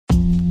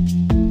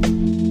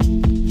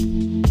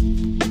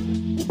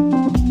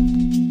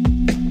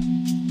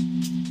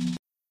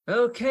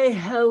Okay,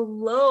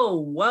 hello.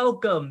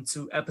 Welcome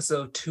to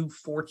episode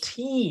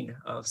 214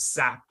 of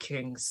Sap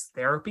King's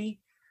Therapy.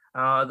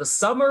 The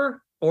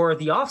summer or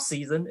the off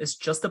season is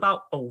just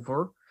about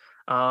over.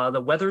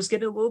 The weather's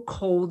getting a little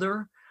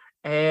colder,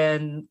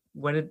 and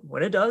when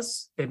it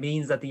does, it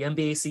means that the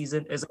NBA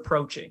season is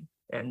approaching.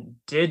 And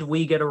did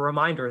we get a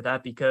reminder of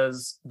that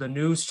because the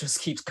news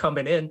just keeps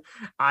coming in?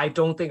 I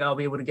don't think I'll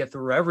be able to get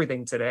through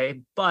everything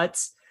today, but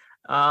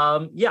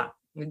yeah.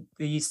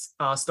 The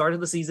start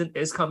of the season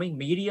is coming.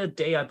 Media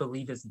Day, I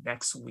believe, is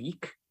next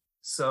week.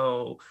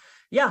 So,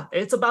 yeah,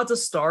 it's about to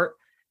start.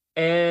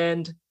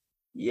 And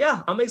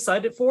yeah, I'm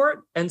excited for it.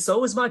 And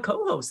so is my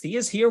co-host. He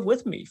is here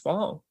with me,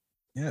 Fong.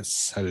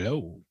 Yes,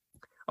 hello.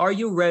 Are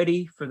you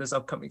ready for this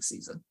upcoming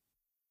season?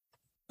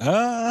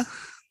 Uh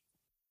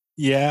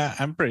yeah,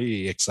 I'm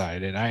pretty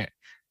excited. I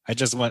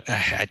just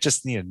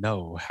need to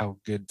know how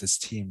good this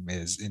team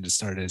is in the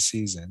start of the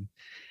season.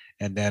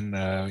 And then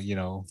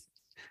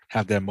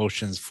have the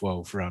emotions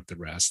flow throughout the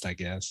rest, I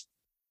guess.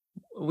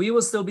 We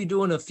will still be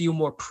doing a few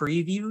more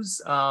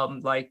previews.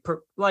 I'm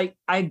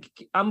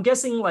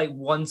guessing like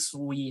once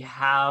we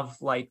have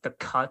like the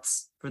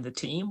cuts for the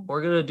team,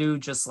 we're gonna do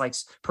just like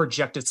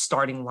projected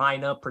starting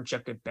lineup,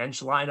 projected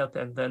bench lineup,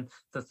 and then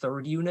the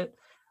third unit.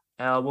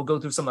 We'll go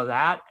through some of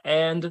that.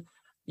 And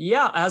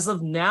yeah, as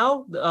of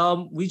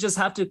now, we just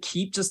have to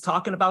keep just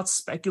talking about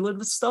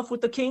speculative stuff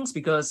with the Kings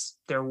because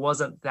there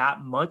wasn't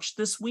that much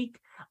this week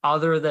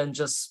other than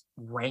just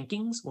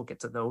rankings. We'll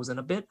get to those in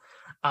a bit.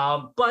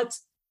 But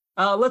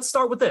let's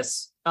start with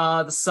this.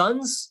 The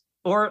Suns,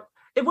 or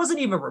it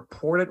wasn't even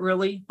reported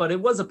really, but it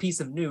was a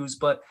piece of news.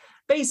 But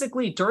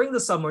basically, during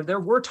the summer, there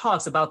were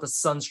talks about the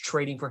Suns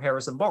trading for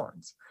Harrison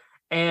Barnes.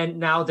 And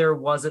now there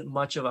wasn't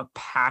much of a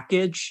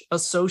package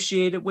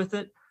associated with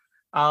it.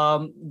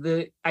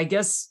 I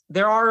guess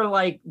there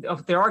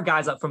are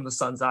guys up from the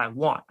Suns that I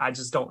want. I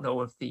just don't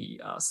know if the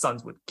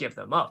Suns would give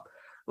them up.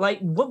 Like,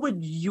 what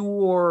would you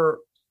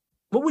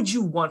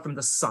want from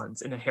the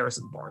Suns in a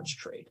Harrison Barnes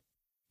trade?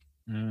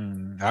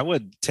 I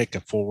would take a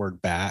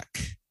forward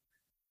back,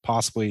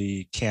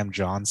 possibly Cam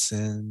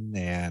Johnson,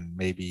 and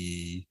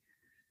maybe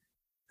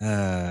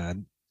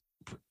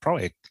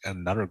probably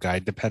another guy,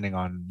 depending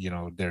on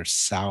their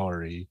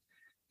salary.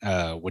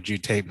 Would you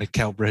take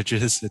Mikal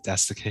Bridges if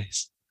that's the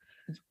case?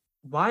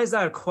 Why is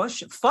that a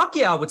question? Fuck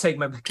yeah, I would take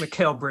my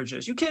Mikal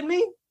Bridges. You kidding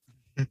me?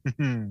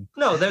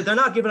 No, they're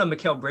not giving up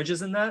Mikal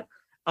Bridges in that.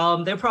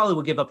 They probably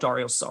would give up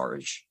Dario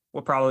Saric.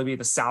 Will probably be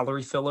the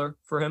salary filler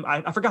for him.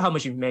 I forgot how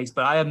much he makes,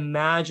 but I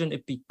imagine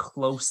it'd be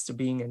close to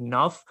being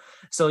enough.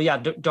 So yeah,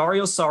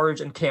 Dario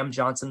Saric and Cam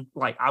Johnson,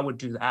 like I would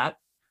do that,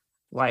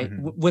 like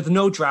with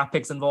no draft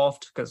picks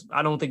involved, because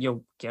I don't think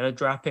you'll get a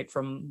draft pick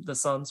from the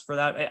Suns for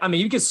that. I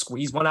mean, you could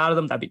squeeze one out of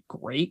them, that'd be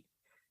great.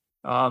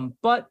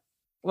 But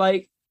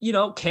like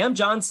Cam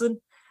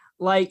Johnson,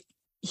 like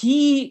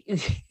he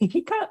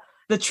kind of.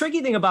 The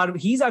tricky thing about him,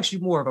 he's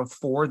actually more of a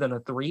 4 than a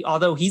 3,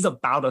 although he's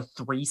about a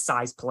 3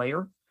 size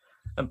player.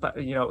 But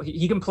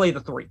he can play the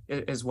 3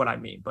 is what I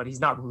mean, but he's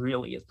not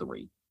really a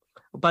 3.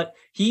 But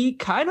he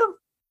kind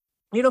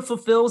of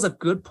fulfills a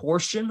good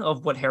portion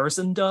of what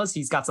Harrison does.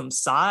 He's got some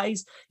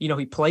size,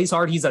 he plays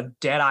hard, he's a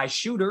dead-eye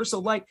shooter, so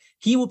like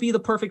he will be the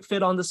perfect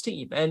fit on this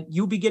team, and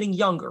you'll be getting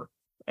younger,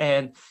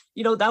 and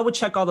that would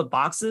check all the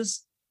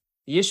boxes.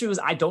 The issue is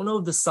I don't know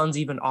if the Suns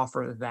even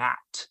offer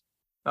that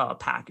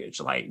package.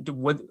 Like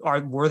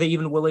were they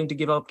even willing to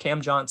give up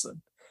Cam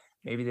Johnson?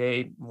 Maybe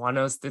they want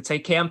us to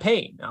take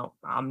campaign. Now,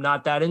 I'm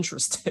not that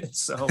interested.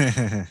 So,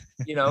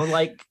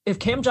 like if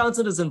Cam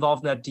Johnson is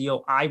involved in that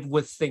deal, I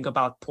would think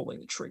about pulling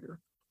the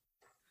trigger.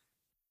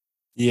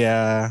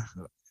 Yeah.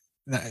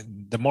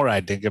 The more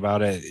I think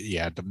about it,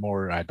 the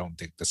more I don't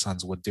think the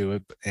Suns would do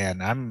it.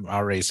 And I'm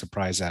already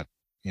surprised that,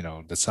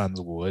 the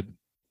Suns would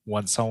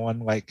want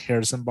someone like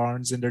Harrison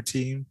Barnes in their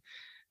team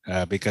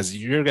because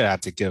you're going to have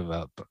to give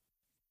up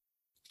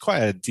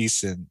quite a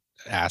decent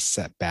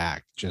asset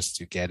back just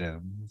to get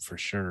him for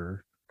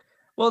sure.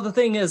 Well, the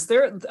thing is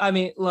I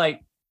know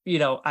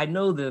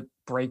the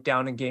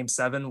breakdown in game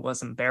 7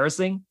 was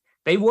embarrassing.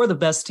 They were the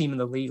best team in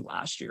the league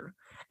last year.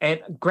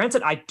 And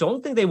granted, I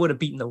don't think they would have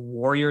beaten the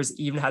Warriors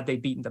even had they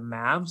beaten the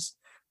Mavs,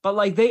 but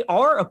like they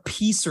are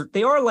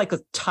like a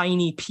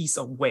tiny piece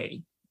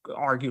away,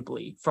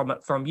 arguably, from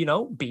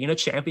being a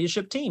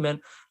championship team.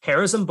 And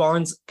Harrison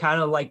Barnes kind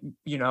of like,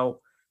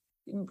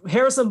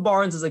 Harrison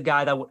Barnes is a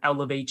guy that will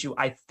elevate you,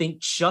 I think,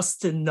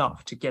 just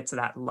enough to get to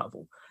that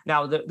level.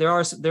 Now,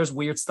 there's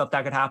weird stuff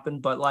that could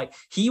happen, but like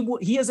he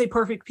is a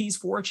perfect piece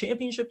for a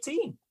championship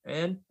team,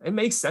 and it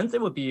makes sense they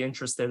would be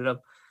interested in him.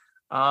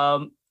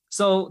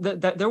 So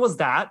there was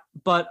that,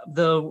 but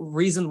the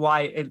reason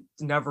why it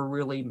never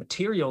really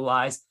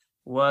materialized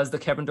was the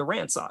Kevin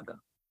Durant saga.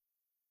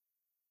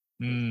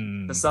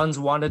 The Suns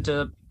wanted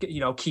to,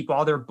 keep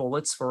all their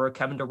bullets for a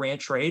Kevin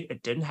Durant trade.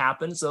 It didn't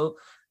happen, so.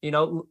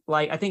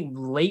 I think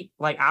late,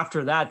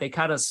 after that, they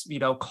kind of,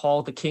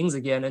 called the Kings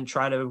again and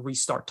try to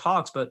restart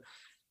talks. But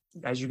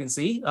as you can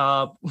see,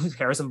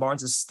 Harrison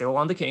Barnes is still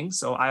on the Kings.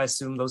 So I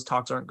assume those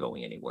talks aren't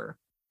going anywhere.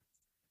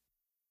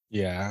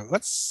 Yeah,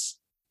 let's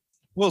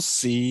We'll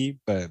see,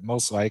 but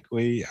most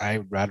likely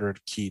I'd rather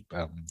keep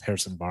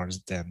Harrison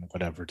Barnes than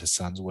whatever the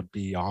Suns would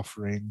be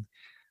offering.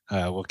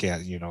 Look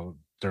at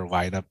their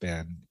lineup,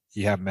 and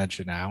you have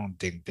mentioned I don't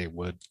think they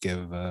would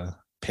give a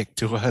pick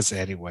to us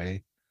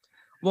anyway.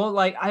 Well,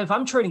 like if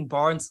I'm trading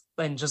Barnes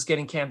and just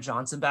getting Cam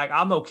Johnson back,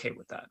 I'm okay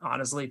with that,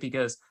 honestly,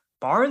 because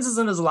Barnes is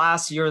in his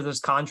last year of this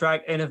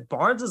contract. And if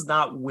Barnes is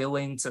not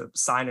willing to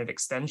sign an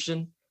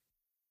extension,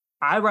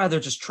 I'd rather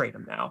just trade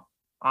him now,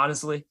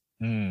 honestly.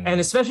 And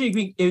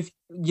especially if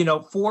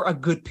for a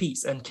good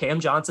piece, and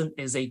Cam Johnson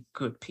is a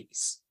good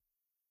piece.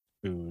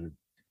 Ooh,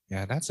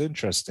 yeah, that's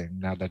interesting.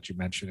 Now that you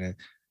mention it,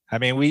 I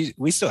mean,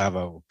 we still have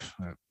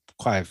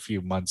quite a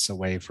few months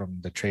away from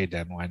the trade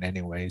deadline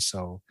anyway.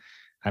 So,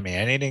 I mean,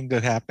 anything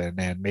could happen,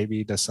 and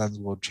maybe the Suns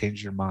will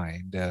change their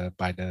mind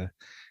by the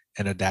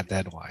end of that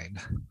deadline.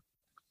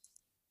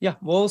 Yeah,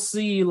 we'll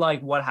see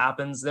like what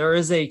happens. There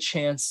is a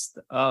chance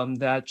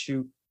that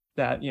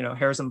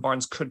Harrison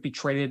Barnes could be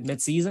traded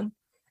midseason.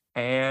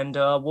 And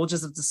we'll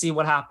just have to see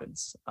what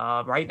happens.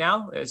 Right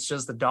now, it's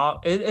just the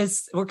dog.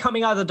 We're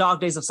coming out of the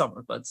dog days of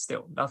summer, but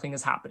still, nothing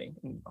is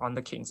happening on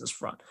the Kings'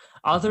 front,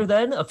 other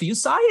than a few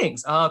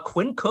signings.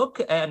 Quinn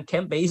Cook and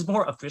Kent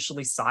Bazemore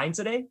officially signed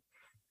today.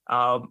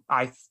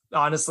 I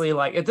honestly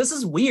this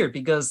is weird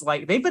because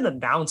like they've been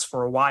announced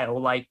for a while,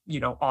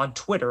 on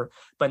Twitter,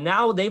 but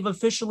now they've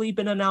officially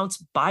been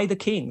announced by the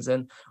Kings.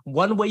 And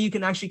one way you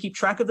can actually keep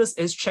track of this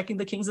is checking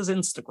the Kings'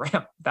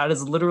 Instagram. That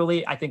is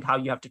literally, I think, how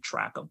you have to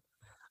track them.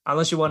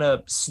 Unless you want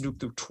to snoop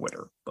through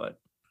Twitter, but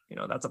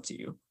that's up to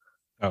you.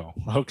 Oh,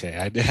 okay.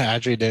 I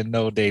actually didn't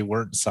know they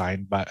weren't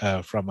signed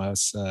by from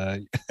us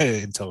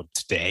until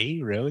today.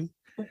 Really?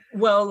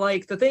 Well,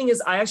 like the thing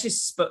is, I actually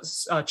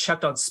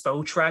checked on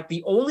Spotrac.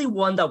 The only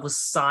one that was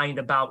signed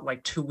about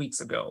like 2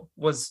 weeks ago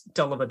was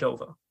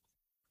Dellavedova.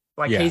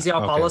 Casey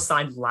Alcala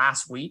signed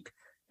last week,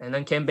 and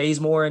then Ken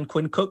Bazemore and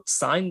Quinn Cook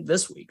signed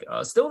this week.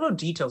 Still no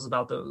details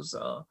about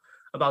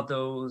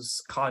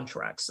those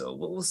contracts. So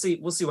we'll see.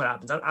 We'll see what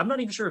happens. I'm not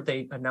even sure if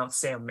they announced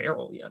Sam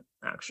Merrill yet,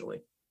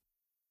 actually.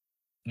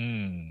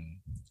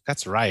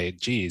 That's right.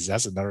 Geez,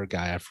 that's another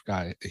guy I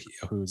forgot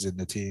who's in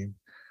the team.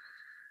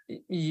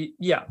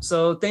 Yeah.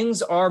 So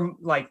things are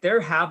like they're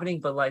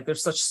happening, but like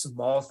there's such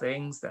small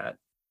things that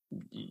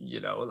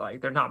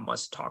they're not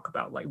much to talk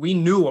about. Like we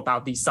knew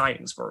about these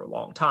signings for a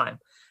long time,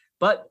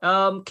 but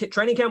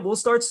training camp will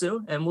start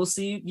soon, and we'll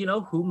see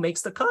who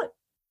makes the cut.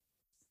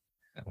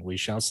 We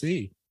shall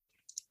see.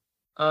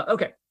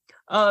 Okay.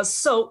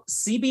 So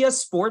CBS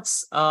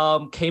Sports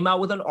came out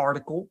with an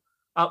article,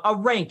 a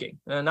ranking,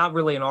 not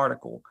really an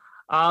article,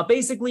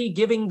 basically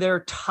giving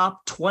their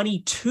top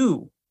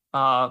 22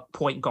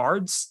 point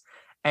guards.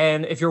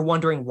 And if you're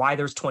wondering why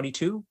there's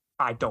 22,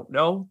 I don't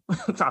know.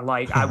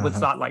 I would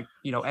thought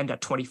end at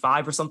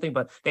 25 or something,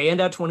 but they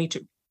end at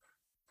 22.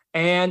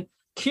 And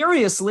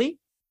curiously,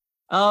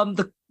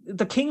 the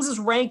Kings'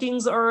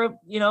 rankings are,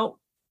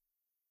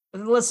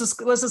 let's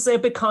just say a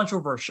bit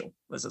controversial.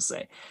 Let's just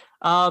say.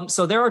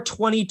 So there are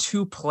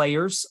 22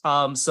 players.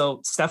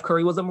 So Steph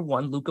Curry was number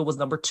 1, Luka was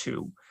number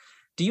 2.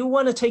 Do you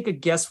want to take a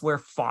guess where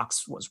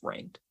Fox was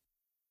ranked?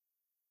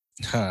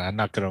 I'm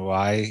not gonna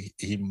lie,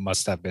 he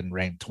must have been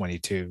ranked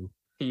 22.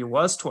 He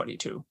was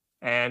 22,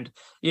 and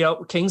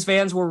Kings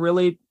fans were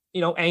really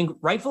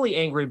rightfully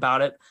angry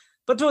about it.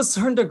 But to a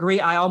certain degree,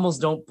 I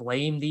almost don't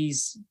blame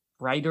these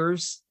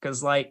writers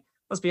because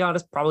let's be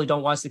honest, probably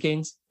don't watch the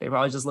Kings. They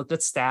probably just looked at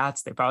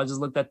stats. They probably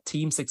just looked at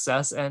team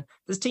success, and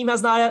this team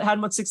has not had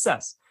much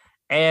success.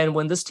 And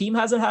when this team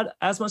hasn't had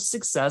as much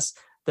success,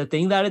 the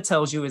thing that it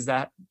tells you is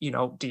that,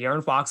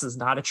 De'Aaron Fox is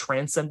not a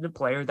transcendent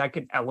player that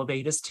can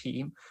elevate his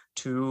team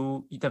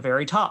to the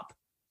very top.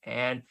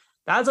 And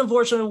that's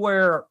unfortunately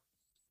where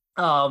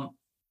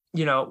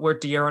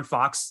De'Aaron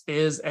Fox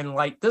is. And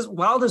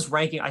while this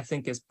ranking, I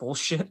think, is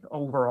bullshit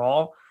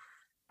overall,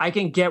 I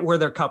can get where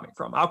they're coming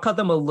from. I'll cut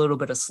them a little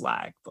bit of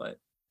slack, but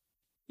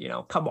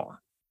come on.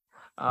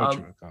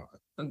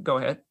 Go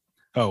ahead.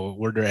 Oh,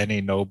 were there any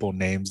noble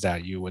names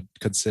that you would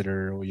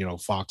consider,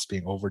 Fox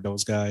being over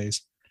those guys?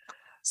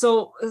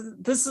 So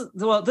this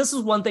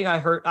is one thing I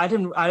heard. I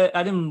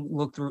didn't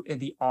look through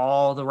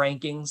all the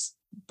rankings,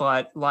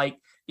 but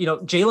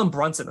Jalen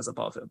Brunson is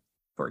above him,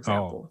 for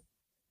example.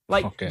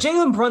 Okay.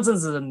 Jalen Brunson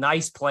is a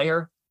nice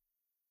player,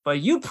 but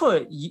you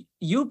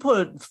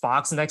put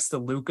Fox next to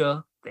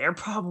Luka, they're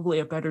probably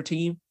a better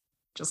team.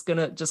 Just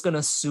gonna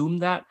assume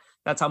that.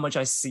 That's how much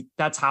I see.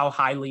 That's how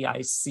highly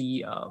I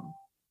see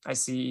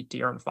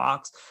De'Aaron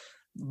Fox.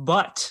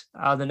 But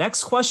the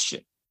next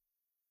question: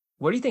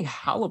 where do you think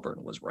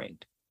Halliburton was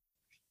ranked?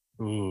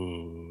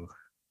 Ooh.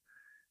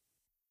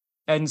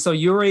 And so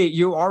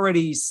you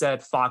already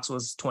said Fox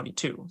was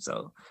 22.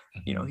 So,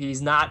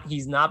 he's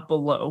not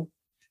below.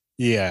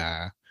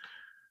 Yeah.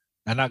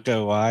 I'm not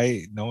gonna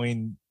lie,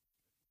 knowing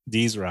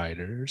these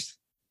writers,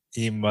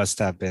 he must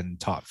have been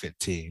top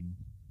 15.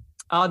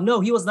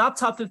 No, he was not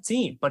top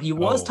 15, but he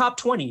was top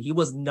 20. He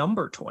was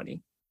number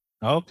 20.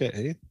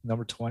 Okay,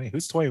 number 20.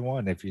 Who's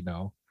 21, if you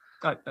know?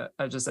 I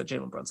just said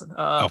Jalen Brunson.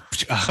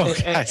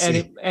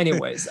 Okay,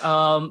 anyways,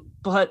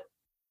 but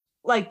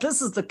like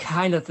this is the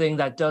kind of thing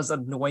that does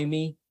annoy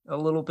me a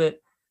little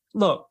bit.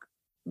 Look,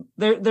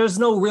 there's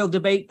no real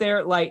debate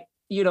there. Like,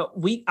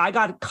 I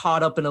got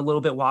caught up in a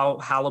little bit while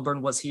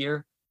Halliburton was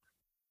here.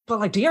 But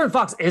like De'Aaron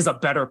Fox is a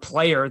better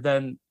player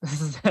than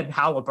than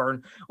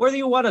Halliburton. Whether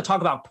you want to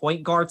talk about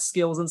point guard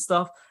skills and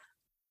stuff,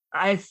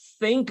 I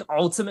think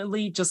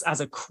ultimately, just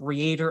as a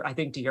creator, I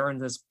think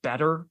De'Aaron is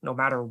better no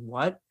matter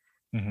what.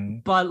 Mm-hmm.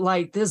 But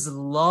like this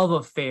love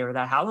affair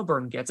that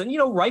Halliburton gets, and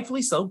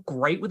rightfully so,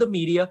 great with the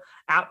media,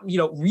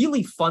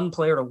 really fun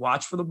player to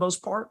watch for the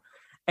most part,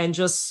 and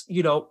just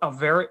a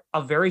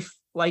very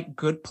like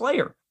good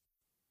player.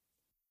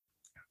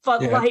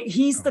 But like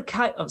he's the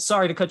kind. Oh,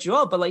 sorry to cut you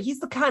off, but like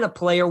he's the kind of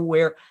player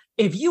where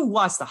if you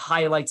watch the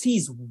highlights,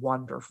 he's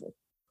wonderful.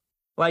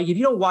 Like if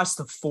you don't watch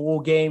the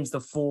full games,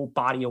 the full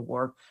body of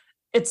work,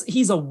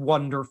 he's a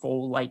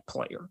wonderful like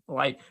player.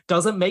 Like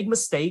doesn't make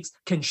mistakes,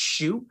 can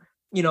shoot,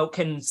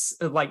 can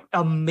like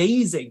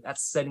amazing at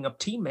setting up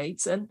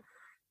teammates, and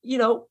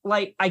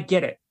like I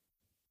get it.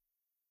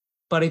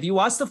 But if you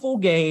watch the full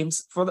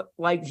games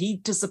he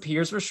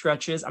disappears for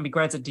stretches. I mean,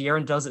 granted,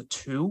 De'Aaron does it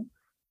too.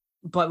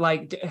 But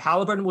like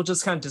Halliburton will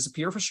just kind of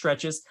disappear for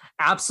stretches,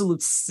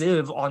 absolute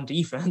sieve on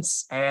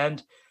defense.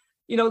 And,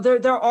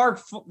 there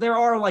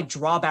are like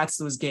drawbacks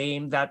to his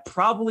game that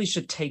probably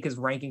should take his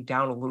ranking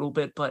down a little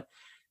bit, but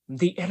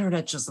the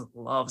internet just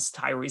loves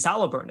Tyrese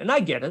Halliburton. And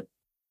I get it.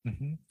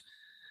 Mm-hmm.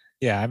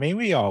 Yeah. I mean,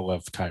 we all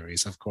love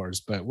Tyrese, of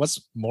course, but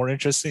what's more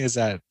interesting is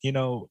that,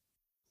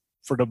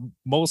 for the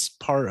most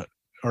part,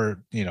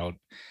 or,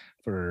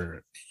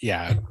 for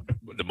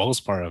the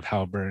most part of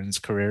Halliburton's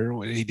career,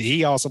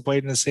 he also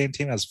played in the same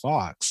team as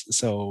Fox.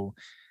 So,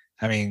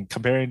 I mean,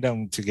 comparing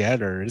them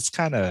together, it's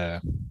kind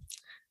of,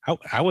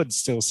 I would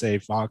still say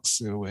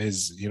Fox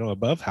is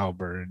above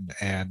Halliburton,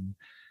 and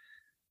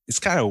it's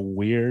kind of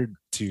weird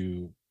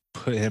to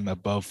put him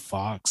above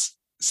Fox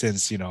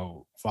since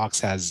Fox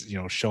has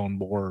shown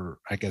more,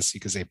 I guess you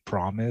could say,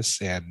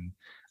 promise and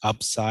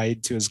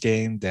upside to his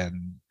game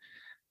than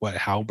what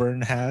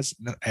Halliburton has.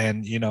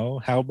 And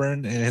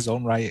Halliburton in his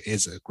own right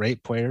is a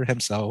great player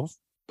himself,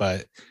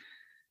 but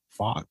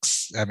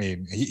Fox, I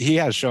mean, he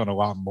has shown a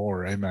lot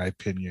more, in my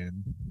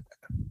opinion.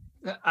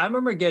 I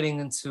remember getting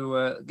into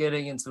a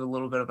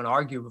little bit of an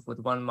argument with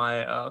one of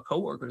my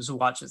coworkers who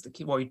watches the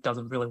Kings. Well, he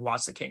doesn't really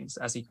watch the Kings,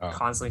 as he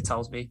constantly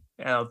tells me.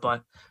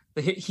 But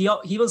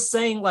he was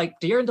saying like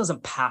De'Aaron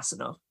doesn't pass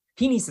enough.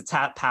 He needs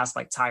to pass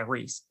like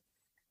Tyrese.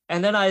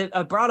 And then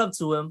I brought up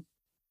to him,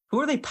 who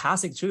are they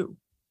passing to?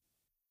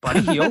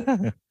 Buddy Hield.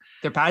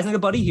 They're passing to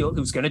Buddy Hield,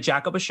 who's going to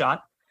jack up a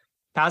shot.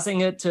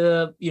 Passing it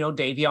to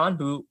Davion,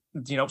 who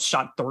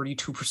shot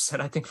 32%,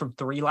 I think, from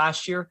three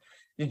last year.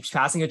 And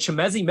passing it to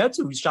Chimezie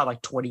Metu, who shot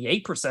like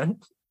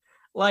 28%.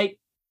 Like,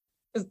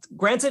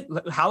 granted,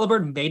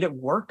 Halliburton made it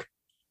work,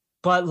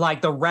 but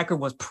like the record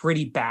was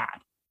pretty bad.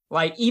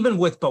 Like even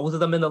with both of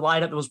them in the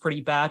lineup, it was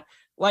pretty bad.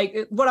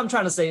 Like what I'm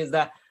trying to say is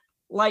that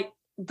like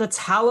the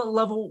talent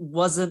level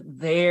wasn't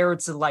there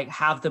to like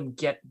have them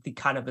get the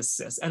kind of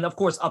assists. And of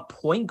course, a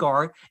point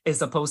guard is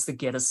supposed to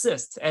get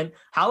assists, and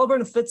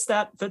Halliburton fits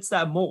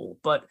that mold,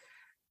 but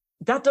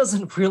that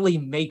doesn't really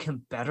make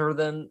him better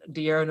than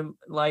De'Aaron.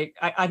 Like,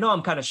 I know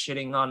I'm kind of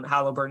shitting on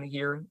Halliburton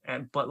here,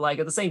 but like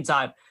at the same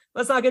time,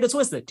 let's not get it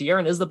twisted.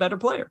 De'Aaron is the better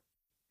player.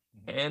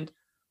 And,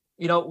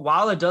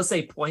 while it does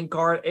say point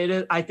guard,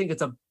 I think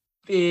it's a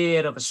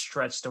bit of a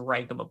stretch to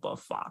rank him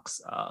above Fox.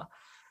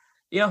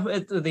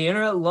 The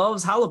internet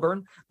loves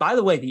Halliburton. By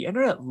the way, the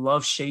internet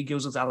loves Shai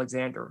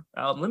Gilgeous-Alexander.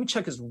 Let me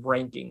check his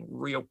ranking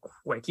real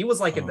quick. He was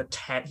like in the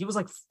 10. He was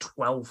like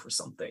 12 or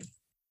something.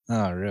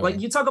 Oh, really?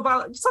 Like you talk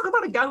about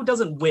a guy who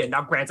doesn't win.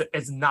 Now, granted,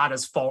 it's not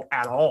his fault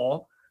at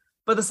all,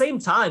 but at the same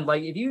time,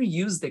 like if you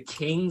use the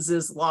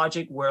Kings'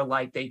 logic, where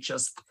like they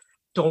just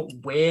don't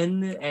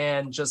win,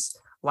 and just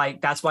like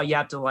that's why you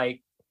have to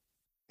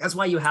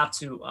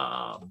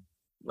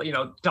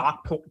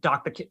dock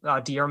the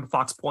De'Aaron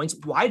Fox points.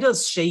 Why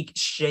does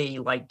Shai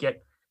like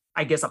get,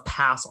 I guess, a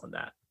pass on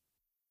that?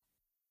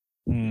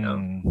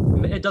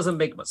 It doesn't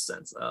make much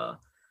sense.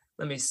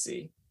 Let me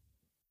see.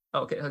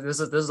 Okay, this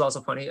is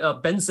also funny.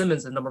 Ben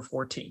Simmons at number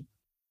 14.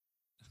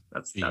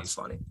 That's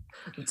funny.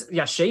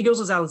 Yeah, Shai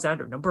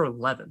Gilgeous-Alexander, number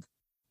 11.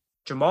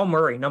 Jamal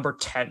Murray, number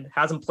 10.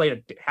 Hasn't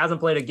played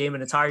a game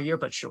an entire year,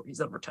 but sure, he's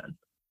number 10.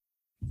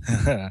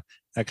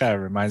 That kind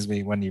of reminds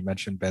me, when you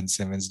mentioned Ben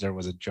Simmons, there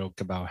was a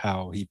joke about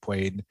how he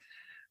played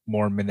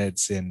more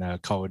minutes in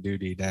Call of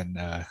Duty than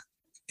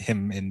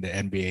him in the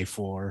NBA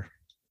 4.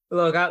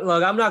 Look,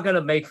 I'm not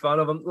gonna make fun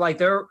of him.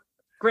 Like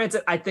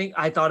granted,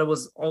 I thought it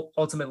was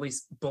ultimately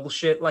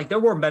bullshit. Like there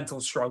were mental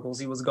struggles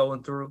he was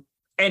going through,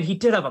 and he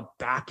did have a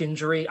back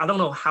injury. I don't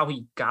know how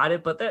he got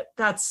it, but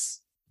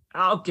that's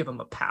I'll give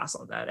him a pass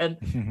on that.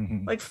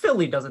 And like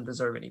Philly doesn't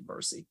deserve any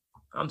mercy.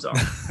 I'm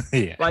sorry.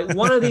 Yeah. Like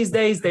one of these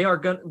days they are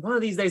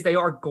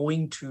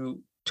going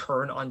to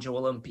turn on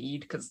Joel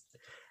Embiid, because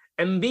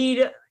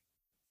Embiid,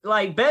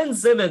 like Ben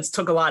Simmons,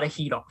 took a lot of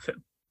heat off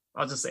him.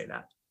 I'll just say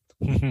that.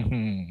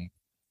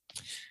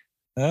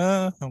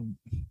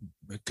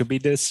 It could be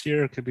this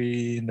year, it could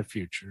be in the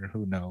future.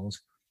 Who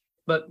knows?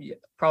 But yeah,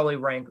 probably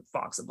rank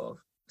Fox above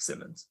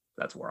Simmons.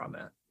 That's where I'm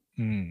at.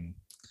 Yeah,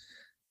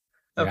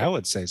 Okay. I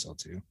would say so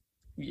too.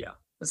 Yeah.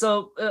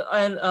 So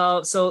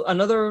so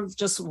another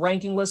just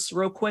ranking list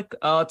real quick.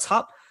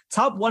 Top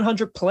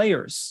 100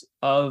 players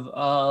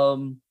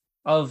ESPN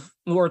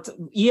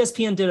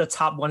did a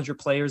top 100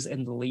 players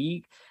in the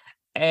league,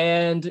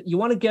 and you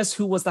want to guess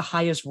who was the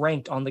highest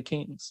ranked on the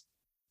Kings?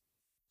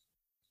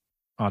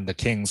 On the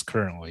Kings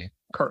currently.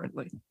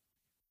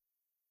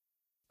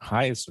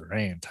 Highest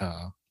ranked,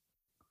 huh?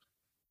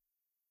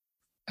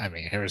 I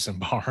mean, Harrison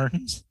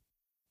Barnes.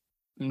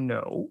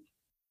 No.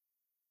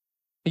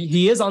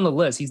 He is on the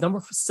list. He's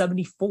number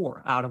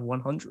 74 out of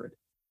 100.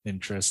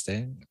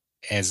 Interesting.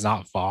 And it's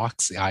not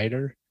Fox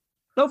either.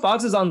 No,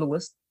 Fox is on the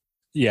list.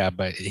 Yeah,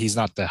 but he's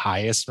not the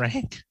highest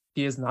rank.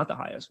 He is not the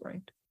highest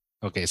ranked.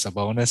 Okay,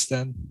 Sabonis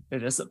then?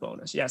 It is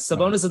Sabonis. Yes,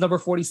 Sabonis is number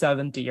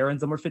 47.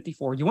 De'Aaron's number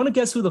 54. You want to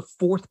guess who the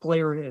fourth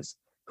player is?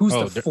 Who's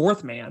the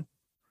fourth man?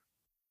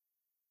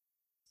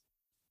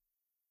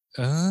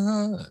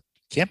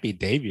 Can't be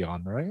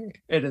Davion, right?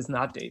 It is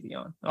not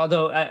Davion.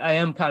 Although I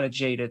am kind of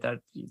jaded that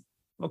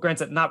well,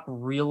 granted, not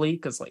really,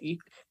 because like he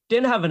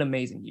didn't have an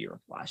amazing year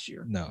last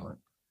year. No. But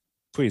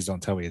Please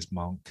don't tell me it's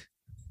Monk.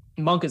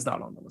 Monk is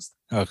not on the list.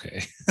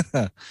 Okay.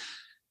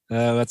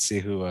 Let's see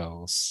who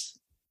else.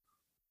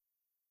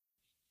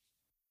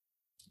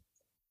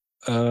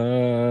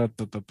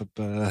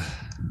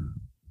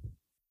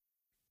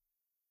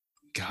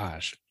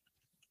 Gosh.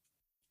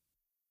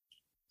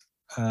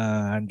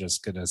 I'm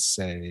just gonna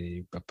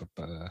say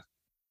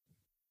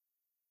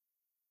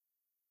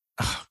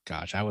oh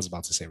gosh, I was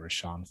about to say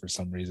Richaun for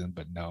some reason,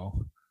 but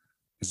no.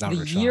 It's not the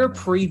Richaun, year right?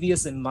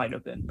 previous it might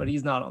have been, but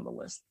he's not on the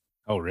list.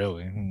 Oh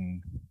really?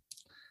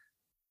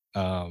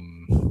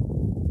 Kevin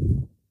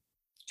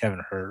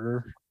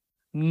Huerter?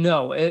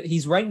 No,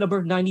 he's ranked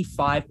number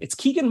 95. It's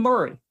Keegan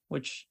Murray,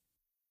 which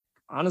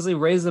honestly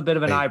raises a bit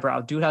of an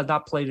eyebrow. Dude has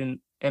not played an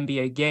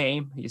NBA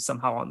game. He's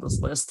somehow on this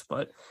list,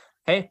 but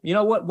hey, you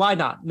know what? Why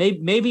not?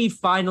 Maybe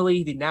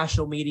finally the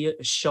national media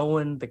is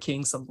showing the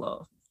Kings some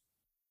love.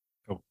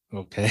 Oh,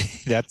 okay,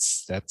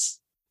 that's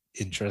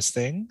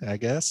interesting, I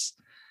guess.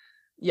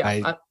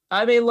 Yeah,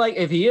 I mean, like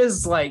if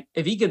he's like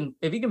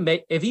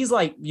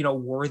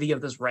worthy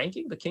of this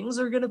ranking, the Kings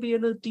are going to be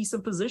in a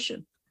decent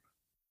position.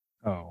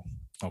 Oh,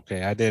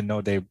 okay. I didn't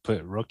know they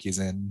put rookies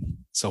in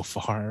so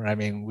far. I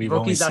mean,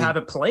 rookies that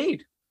haven't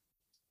played.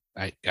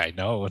 I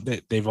know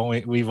we've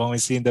only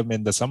seen them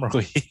in the summer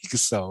league,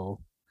 so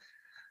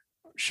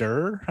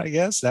sure. I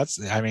guess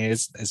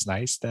it's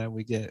nice that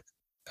we get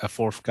a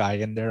fourth guy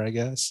in there, I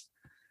guess.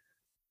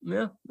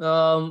 Yeah.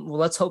 Well,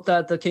 let's hope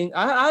that the King.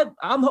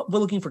 I'm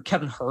looking for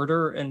Kevin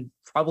Huerter and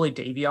probably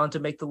Davion to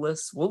make the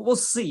list. We'll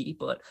see.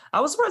 But I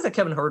was surprised that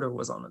Kevin Huerter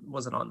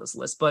wasn't on this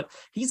list. But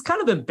he's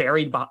kind of been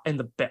buried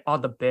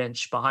on the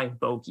bench behind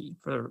Bogey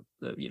for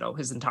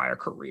his entire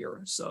career.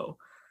 So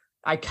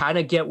I kind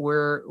of get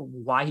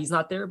why he's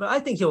not there. But I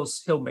think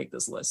he'll make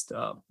this list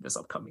this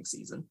upcoming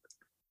season.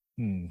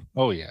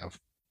 Oh yeah.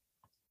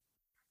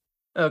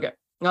 Okay.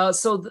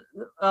 So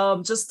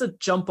just to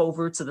jump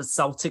over to the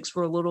Celtics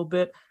for a little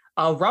bit,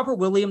 Robert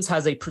Williams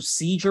has a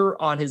procedure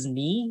on his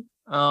knee.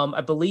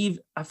 I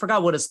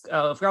forgot what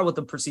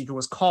the procedure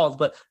was called,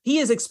 but he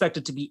is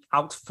expected to be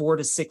out 4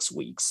 to 6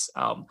 weeks.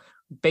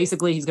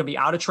 Basically, he's going to be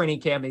out of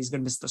training camp and he's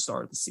going to miss the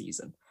start of the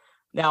season.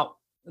 Now,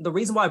 the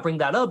reason why I bring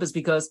that up is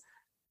because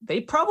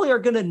they probably are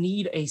going to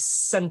need a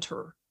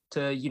center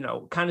to,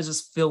 kind of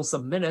just fill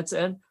some minutes.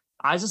 And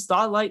I just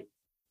thought like,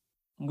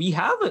 we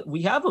have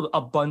an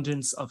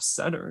abundance of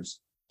centers.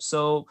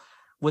 So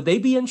would they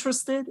be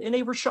interested in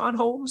a Richaun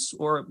Holmes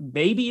or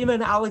maybe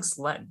even Alex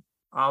Len?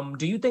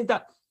 Do you think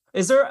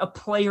is there a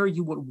player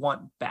you would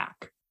want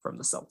back from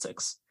the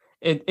Celtics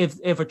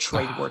if a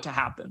trade were to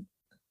happen?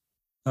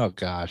 Oh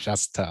gosh,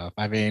 that's tough.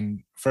 I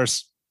mean,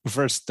 first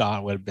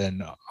thought would have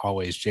been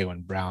always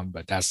Jaylen Brown,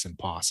 but that's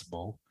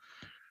impossible.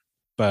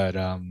 But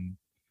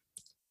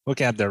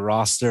looking at their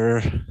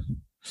roster,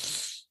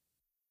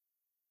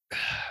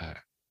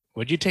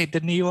 would you take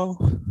Danilo?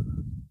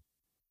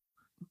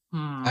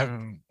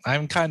 I'm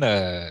kind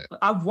of.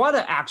 I want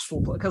an actual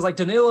because like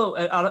Danilo,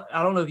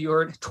 I don't know if you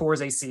heard, tore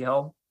his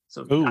ACL,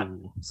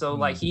 so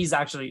like he's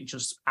actually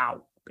just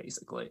out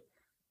basically.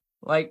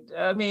 Like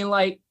I mean,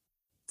 like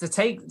to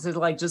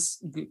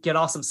just get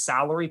off some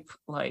salary.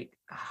 Like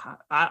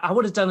I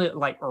would have done it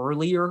like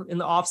earlier in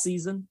the off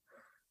season,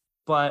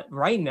 but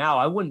right now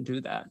I wouldn't do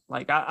that.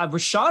 Like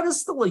Rashad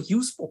is still a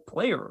useful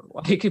player.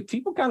 Like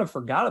people kind of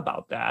forgot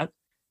about that.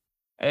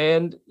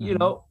 And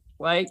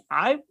like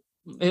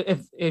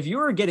if you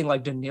were getting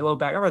like Danilo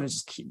back, I'd rather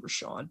just keep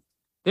Richaun.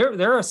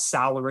 There are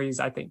salaries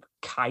I think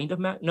kind of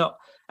no,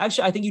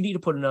 actually I think you need to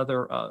put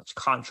another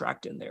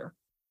contract in there.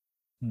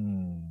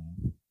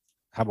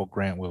 How about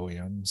Grant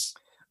Williams?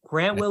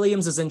 Grant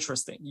Williams is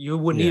interesting. You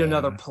would need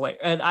another player,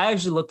 and I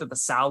actually looked at the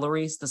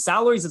salaries. The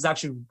salaries is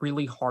actually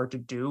really hard to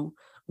do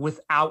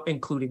without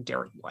including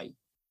Derek White.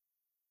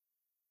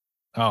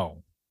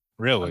 Oh,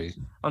 really?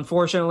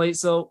 Unfortunately,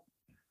 so.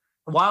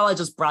 while I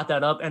just brought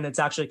that up, and it's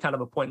actually kind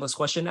of a pointless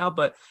question now,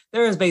 but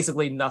there is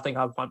basically nothing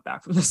I want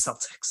back from the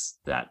Celtics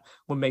that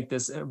would make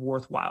this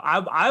worthwhile.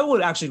 I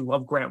would actually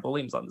love Grant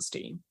Williams on this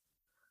team.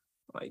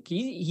 Like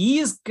he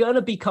is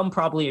gonna become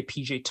probably a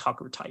PJ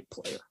Tucker type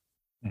player.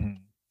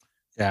 Mm-hmm.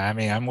 Yeah, I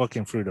mean, I'm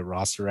looking through the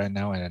roster right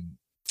now, and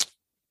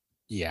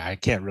yeah, I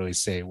can't really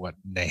say what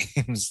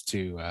names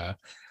to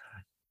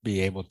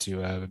be able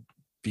to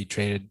be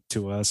traded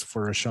to us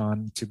for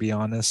Richaun, to be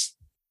honest.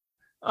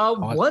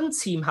 One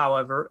team,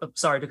 however,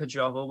 sorry to cut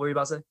you off. What were you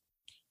about to say?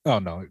 Oh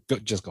no,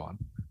 just go on.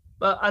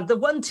 But the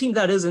one team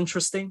that is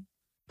interesting,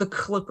 the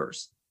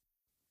Clippers.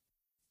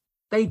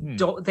 They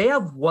don't. They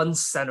have one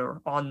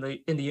center on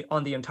the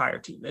entire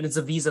team, and it's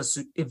Ivica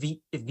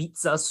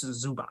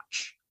Zubac.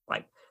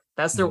 Like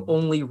that's their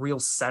only real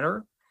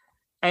center.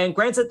 And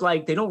granted,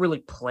 like they don't really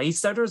play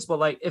centers, but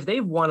like if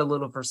they want a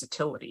little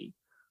versatility,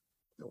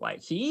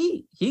 like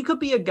he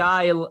could be a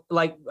guy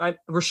like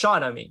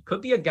Richaun. I mean,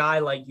 could be a guy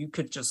like you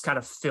could just kind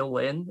of fill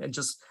in and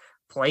just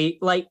play.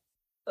 Like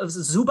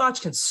Zubac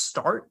can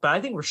start, but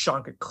I think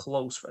Richaun could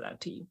close for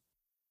that team.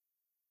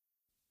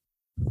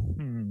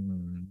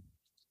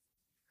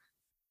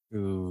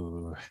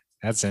 Ooh,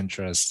 that's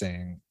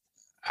interesting.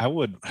 I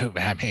mean,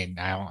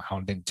 I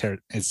don't think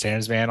is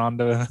Terrence Mann on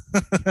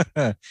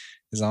the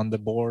is on the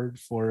board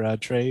for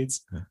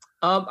trades.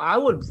 I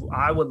would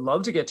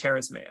love to get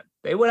Terrence Mann.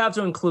 They would have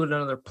to include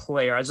another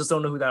player. I just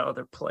don't know who that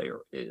other player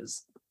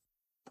is.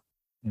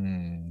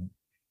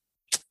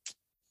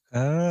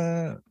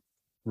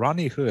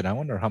 Ronnie Hood. I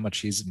wonder how much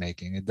he's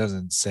making. It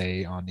doesn't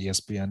say on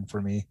ESPN for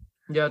me.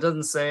 Yeah, it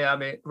doesn't say. I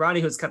mean,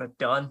 Ronnie Hood's kind of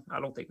done. I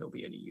don't think he'll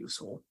be any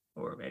useful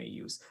or of any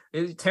use.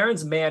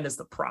 Terrence Mann is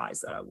the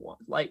prize that I want.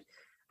 Like,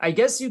 I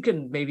guess you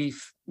can maybe,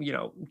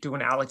 do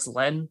an Alex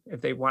Len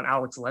if they want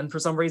Alex Len for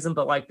some reason,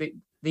 but like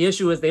the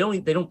issue is they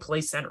don't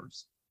play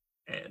centers.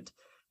 And,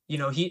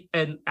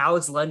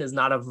 Alex Len is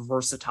not a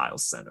versatile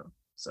center.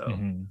 So,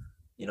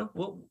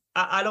 well,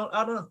 I don't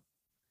know.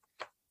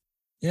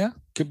 Yeah,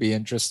 could be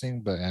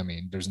interesting, but I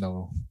mean, there's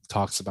no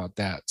talks about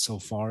that so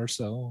far.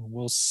 So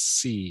we'll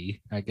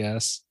see, I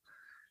guess.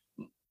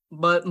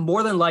 But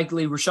more than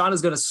likely, Richaun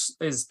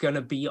is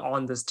gonna be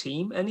on this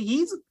team, and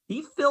he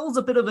fills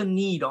a bit of a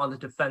need on the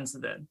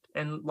defensive end,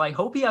 and like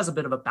hope he has a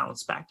bit of a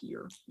bounce back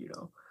year.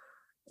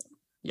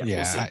 Yeah.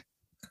 We'll see.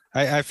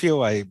 I feel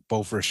like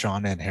both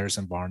Richaun and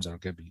Harrison Barnes are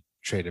gonna be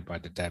traded by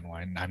the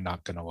deadline. I'm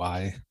not gonna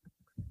lie.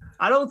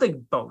 I don't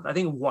think both. I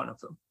think one of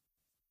them.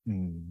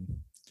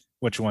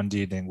 Which one do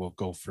you think will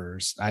go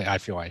first? I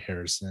feel like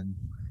Harrison.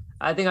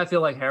 I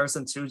feel like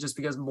Harrison too, just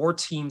because more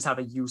teams have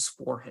a use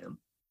for him.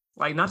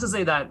 Like, not to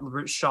say that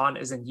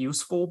Richaun isn't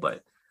useful,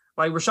 but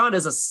like Richaun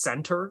is a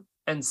center,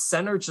 and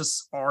center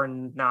just are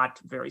not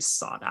very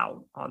sought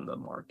out on the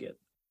market.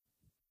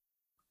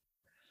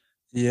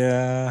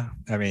 Yeah,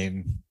 I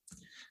mean,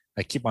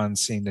 I keep on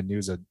seeing the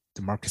news of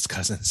DeMarcus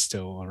Cousins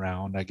still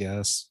around, I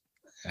guess,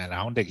 and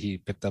I don't think he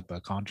picked up a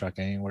contract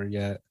anywhere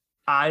yet.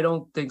 I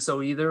don't think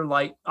so either.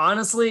 Like,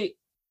 honestly,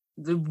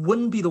 it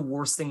wouldn't be the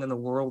worst thing in the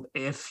world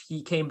if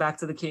he came back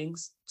to the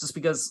Kings, just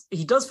because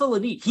he does fill a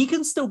need. He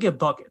can still get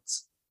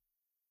buckets.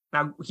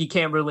 Now, he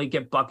can't really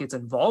get buckets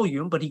in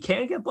volume, but he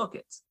can get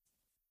buckets.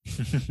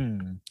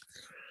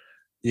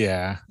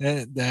 Yeah.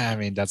 I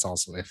mean, that's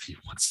also if he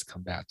wants to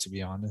come back, to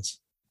be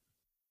honest.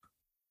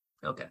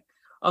 Okay.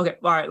 All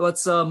right.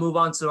 Let's move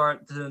on to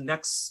the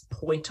next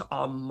point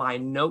on my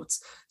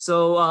notes.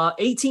 So,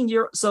 it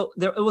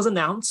was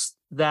announced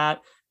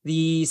that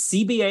the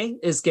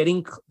CBA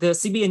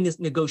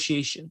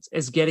negotiations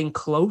is getting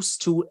close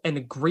to an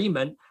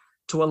agreement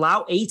to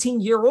allow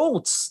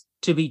 18-year-olds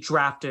to be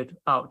drafted,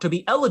 to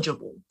be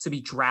eligible to be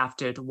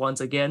drafted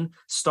once again,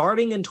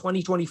 starting in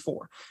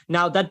 2024.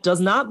 Now, that does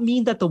not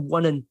mean that the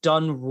one and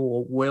done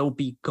rule will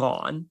be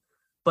gone,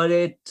 but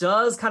it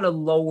does kind of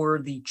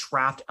lower the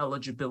draft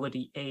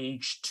eligibility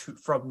age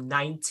from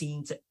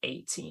 19 to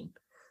 18.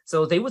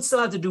 So they would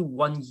still have to do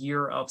 1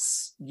 year of,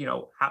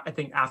 I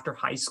think after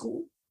high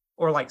school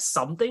or like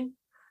something.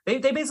 They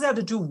basically have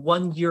to do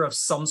 1 year of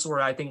some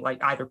sort, I think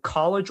like either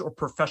college or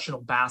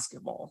professional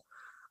basketball.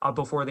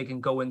 Before they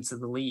can go into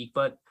the league,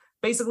 but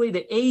basically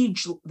the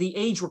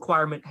age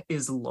requirement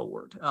is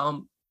lowered.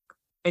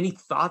 Any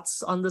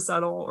thoughts on this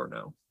at all, or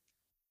no?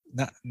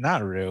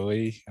 Not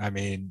really. I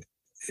mean,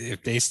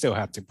 if they still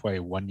have to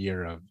play 1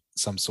 year of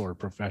some sort of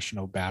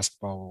professional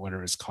basketball,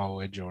 whether it's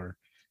college or,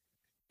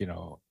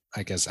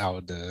 I guess out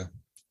of the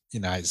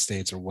United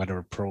States or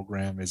whatever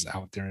program is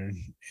out there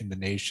in the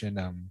nation,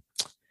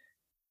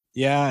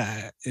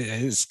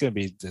 it's gonna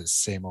be the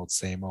same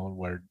old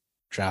where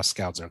draft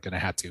scouts are going to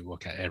have to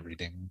look at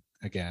everything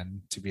again,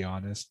 to be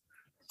honest.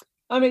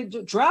 I mean,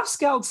 draft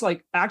scouts,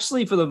 like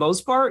actually for the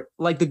most part,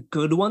 like the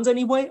good ones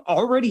anyway,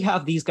 already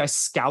have these guys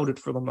scouted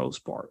for the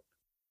most part.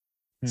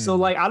 So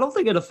like, I don't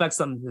think it affects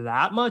them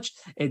that much.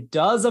 It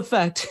does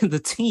affect the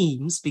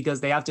teams because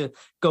they have to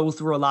go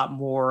through a lot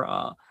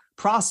more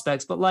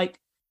prospects, but like,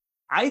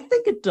 I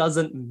think it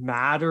doesn't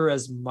matter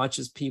as much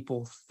as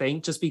people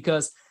think, just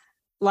because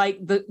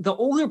like the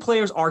older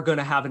players are going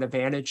to have an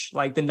advantage.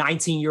 Like the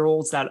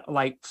 19-year-olds that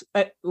like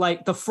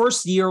the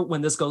first year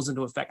when this goes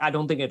into effect, I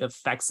don't think it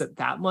affects it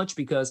that much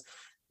because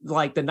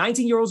like the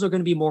 19-year-olds are going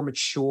to be more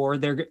mature.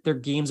 Their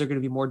games are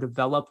going to be more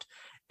developed,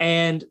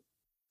 and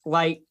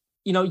like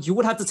you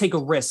would have to take a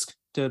risk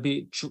to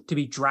be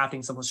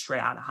drafting someone straight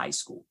out of high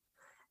school,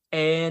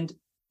 and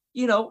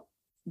you know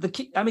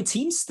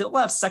teams still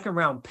have second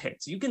round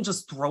picks. You can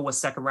just throw a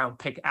second round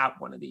pick at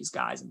one of these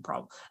guys, and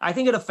probably I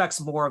think it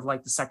affects more of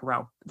like the second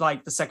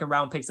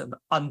round picks and the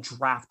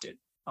undrafted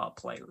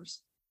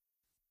players.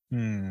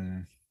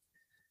 I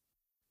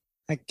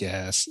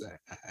guess.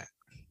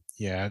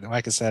 Yeah,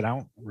 like I said, I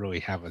don't really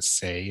have a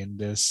say in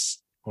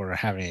this or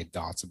have any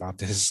thoughts about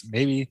this.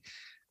 Maybe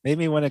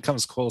when it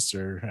comes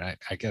closer,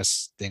 I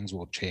guess things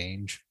will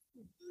change,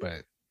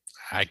 but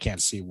I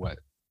can't see what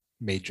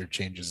major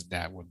changes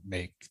that would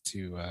make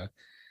to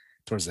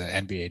towards the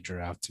NBA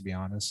draft, to be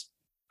honest.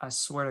 I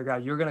swear to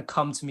God, you're gonna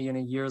come to me in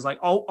a year like,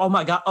 oh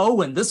my God,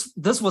 Owen, this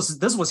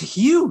was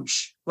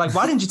huge. Like,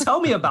 why didn't you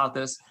tell me about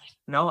this?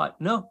 No,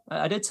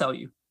 I did tell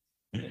you,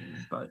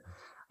 but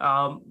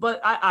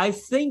I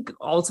think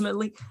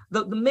ultimately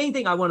the main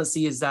thing I want to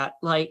see is that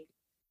like,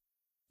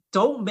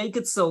 don't make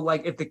it so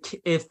like if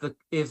the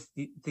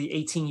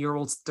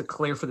 18-year-olds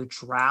declare for the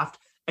draft,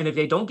 and if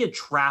they don't get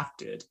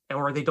drafted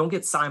or they don't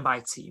get signed by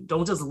a team,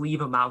 don't just leave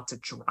them out to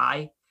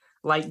dry.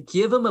 Like,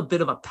 give them a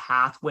bit of a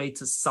pathway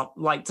to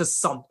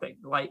something.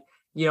 Like,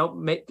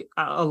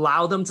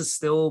 allow them to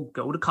still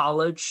go to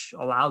college,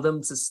 allow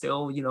them to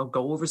still,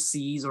 go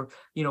overseas or,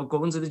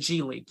 go into the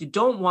G League. You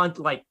don't want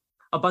like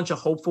a bunch of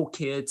hopeful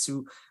kids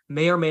who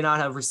may or may not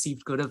have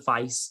received good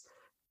advice.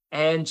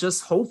 And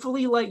just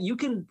hopefully like you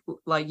can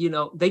like,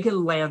 they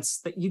can land,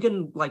 you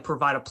can like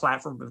provide a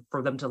platform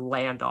for them to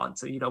land on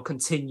to,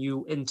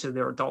 continue into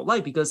their adult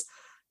life because,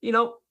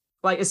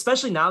 like,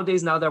 especially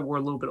nowadays, now that we're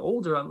a little bit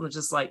older, I'm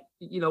just like,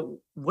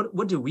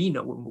 what do we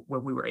know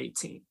when we were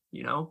 18?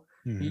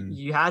 Mm-hmm.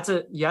 You had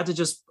to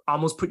just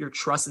almost put your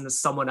trust into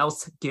someone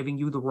else giving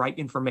you the right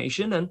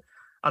information. And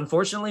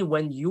unfortunately,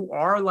 when you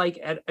are like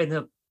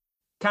in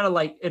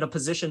a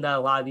position that a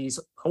lot of these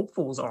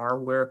hopefuls are,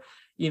 where,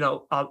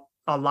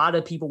 a lot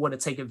of people want to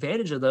take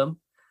advantage of them,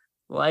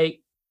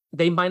 like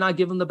they might not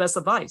give them the best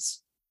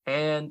advice.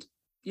 And,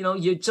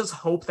 you just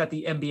hope that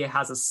the NBA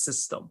has a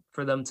system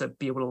for them to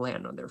be able to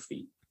land on their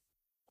feet.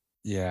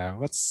 Yeah,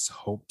 let's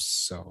hope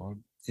so.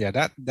 Yeah,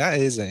 that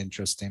is an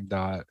interesting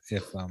thought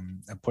if a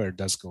player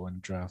does go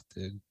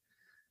undrafted.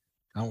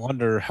 I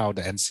wonder how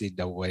the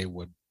NCAA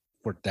would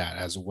work that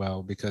as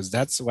well, because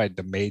that's like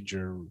the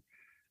major,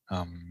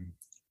 I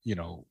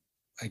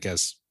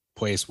guess,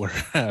 place where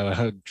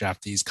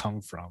draftees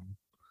come from.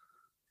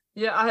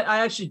 Yeah, I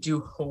actually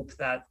do hope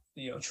that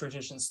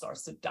tradition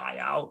starts to die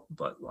out,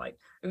 but like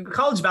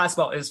college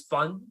basketball is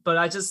fun, but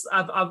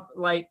I've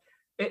like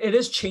it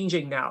is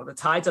changing now. The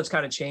tides have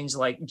kind of changed.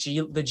 Like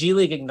the G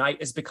League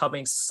Ignite is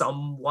becoming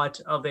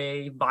somewhat of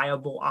a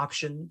viable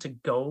option to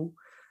go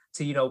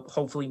to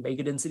hopefully make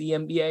it into the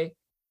NBA,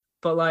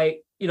 but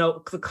like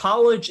the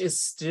college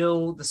is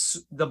still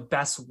the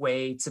best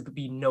way to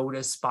be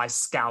noticed by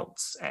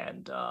scouts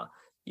and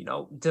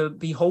to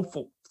be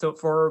hopeful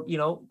for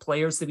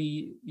players to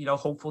be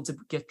hopeful to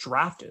get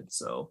drafted.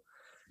 So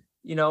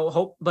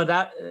hope, but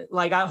that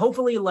like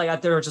hopefully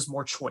like there are just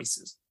more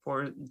choices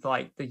for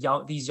like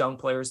these young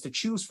players to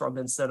choose from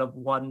instead of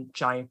one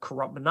giant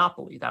corrupt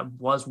monopoly that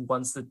was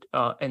once the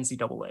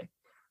NCAA.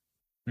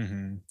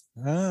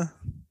 Mm-hmm.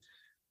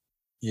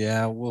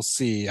 Yeah, we'll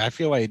see. I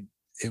feel like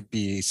it'd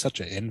be such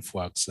an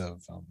influx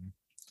of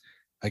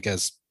I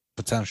guess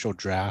potential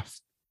draft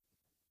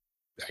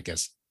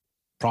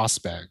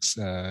prospects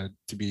to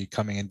be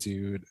coming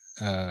into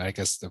I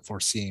guess the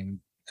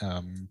foreseen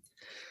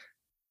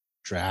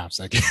drafts,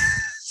 I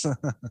guess.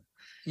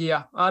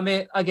 Yeah, I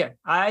mean, again,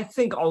 I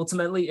think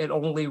ultimately it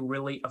only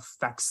really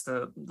affects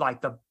the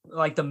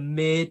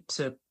mid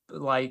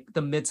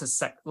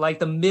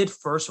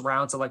first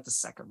round to like the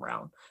second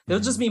round.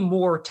 There'll just be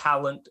more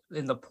talent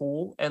in the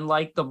pool, and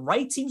like the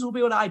right teams will be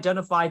able to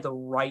identify the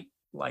right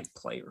like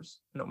players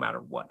no matter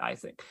what. I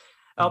think.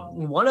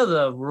 One of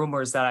the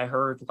rumors that I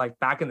heard like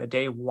back in the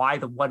day, why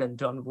the one and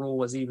done rule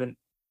was even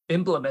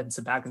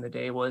implemented back in the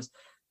day, was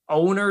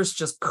owners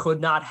just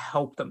could not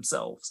help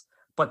themselves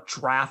but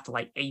draft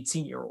like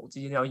 18-year-olds.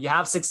 You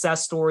have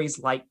success stories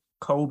like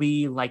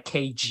Kobe, like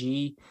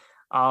KG,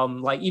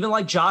 like even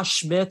like Josh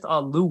Smith,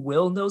 Lou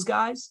Will, and those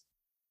guys.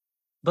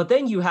 But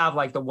then you have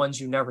like the ones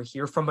you never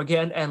hear from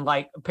again. And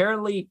like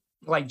apparently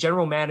like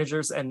general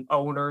managers and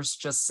owners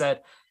just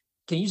said,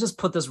 can you just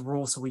put this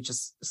rule so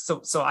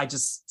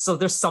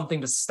there's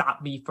something to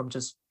stop me from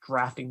just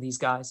drafting these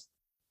guys?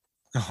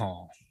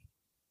 Oh.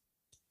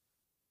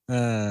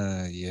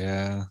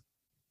 Yeah.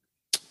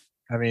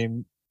 I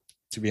mean,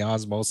 to be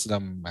honest, most of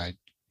them I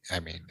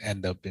mean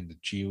end up in the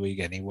G League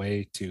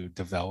anyway to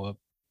develop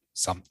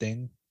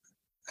something,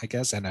 I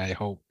guess. And I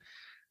hope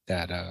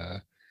that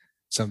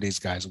some of these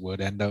guys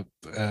would end up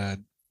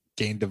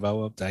getting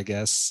developed, I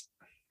guess.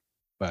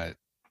 But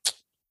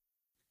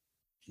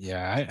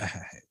yeah,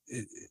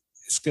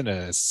 it's it's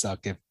gonna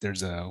suck if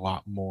there's a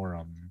lot more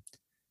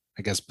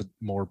I guess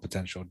more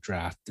potential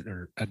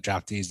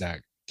draftees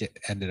that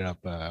ended up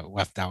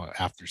left out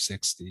after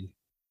 60.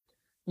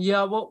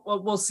 Yeah,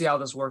 we'll see how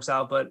this works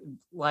out. But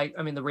like,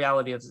 I mean, the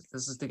reality is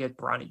this is to get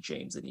Bronny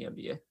James in the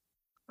NBA.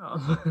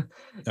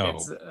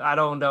 I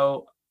don't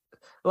know.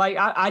 Like,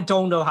 I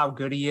don't know how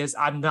good he is.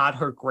 I've not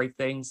heard great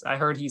things. I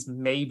heard he's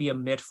maybe a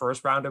mid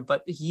first rounder,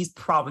 but he's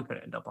probably going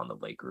to end up on the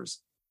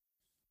Lakers.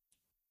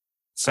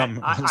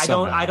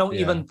 I don't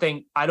even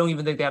think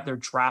they have their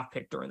draft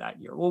pick during that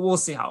year. Well, we'll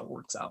see how it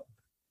works out.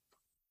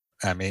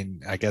 I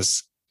mean, I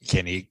guess,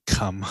 can he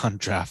come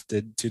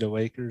undrafted to the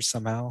Lakers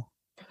somehow?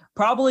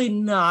 Probably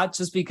not,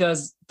 just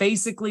because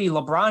basically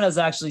LeBron has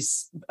actually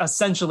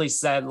essentially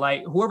said,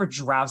 like, whoever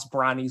drafts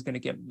Bronny is going to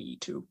get me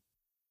too.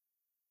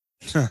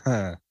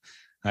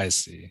 I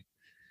see.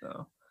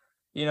 So,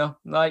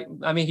 like,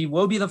 I mean, he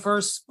will be the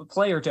first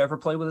player to ever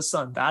play with his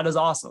son. That is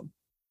awesome.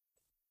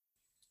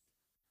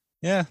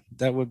 Yeah,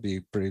 that would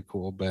be pretty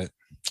cool. But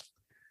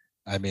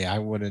I mean, I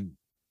wouldn't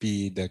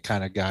be the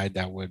kind of guy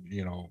that would,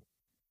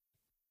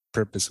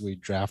 purposely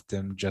draft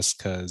him just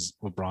because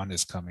LeBron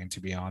is coming, to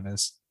be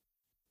honest.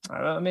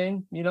 I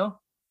mean,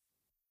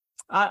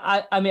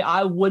 I mean,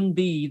 I wouldn't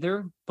be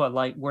either, but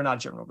like, we're not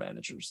general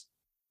managers.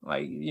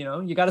 Like,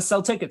 you got to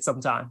sell tickets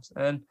sometimes.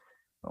 And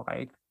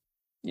like,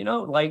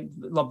 like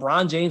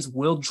LeBron James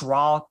will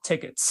draw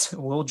tickets,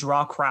 will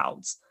draw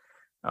crowds.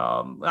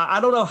 I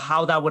don't know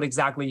how that would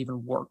exactly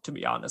even work, to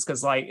be honest,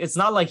 because like, it's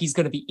not like he's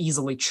going to be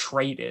easily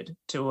traded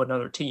to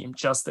another team.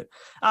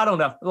 I don't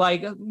know.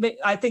 Like,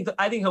 I think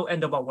he'll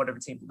end up on whatever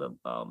team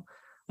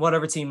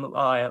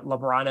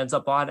LeBron ends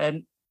up on.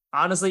 And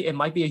honestly, it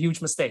might be a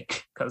huge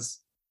mistake because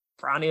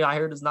Bronny, I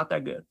heard, is not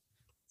that good.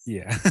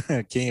 Yeah.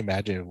 Can you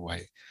imagine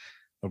why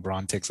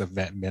LeBron takes a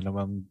vet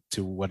minimum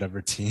to whatever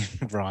team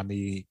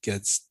Bronny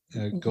goes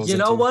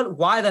into? What?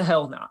 Why the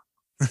hell not?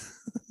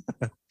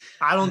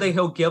 I don't think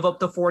he'll give up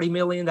the $40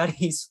 million that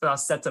he's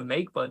set to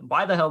make, but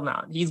why the hell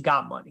not? He's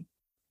got money.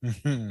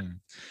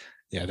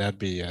 Yeah, that'd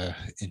be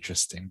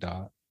interesting,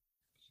 Dot.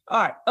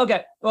 All right.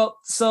 Okay. Well,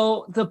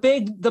 so the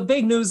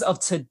big news of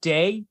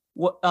today.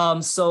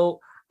 So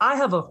I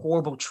have a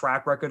horrible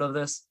track record of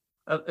this.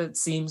 It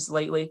seems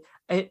lately.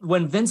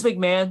 When Vince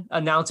McMahon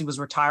announced he was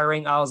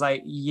retiring, I was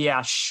like,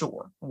 yeah,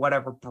 sure,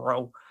 whatever,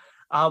 bro.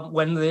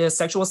 When the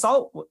sexual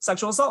assault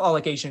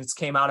allegations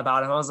came out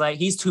about him, I was like,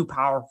 he's too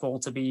powerful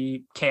to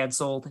be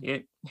canceled.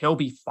 He'll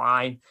be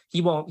fine.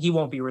 He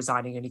won't be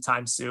resigning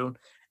anytime soon.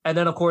 And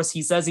then, of course,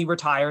 he says he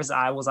retires.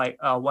 I was like,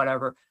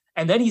 whatever.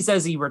 And then he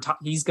says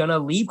he's gonna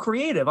leave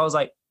creative. I was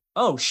like,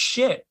 oh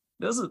shit,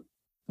 this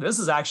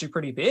is actually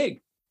pretty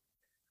big.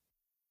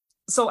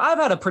 So I've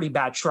had a pretty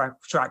bad track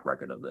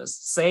record of this,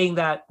 saying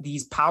that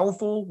these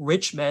powerful,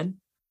 rich men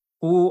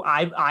who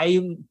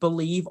I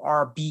believe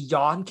are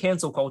beyond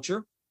cancel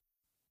culture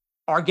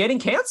are getting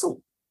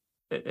canceled.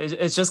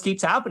 It just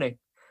keeps happening.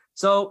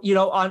 So,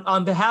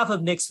 on behalf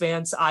of Knicks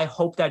fans, I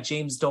hope that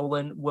James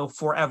Dolan will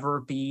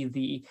forever be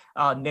the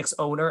Knicks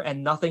owner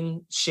and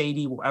nothing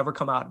shady will ever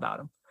come out about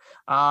him.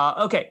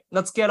 Okay,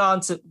 let's get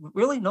on to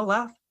really no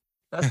laugh.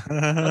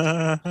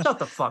 Shut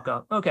the fuck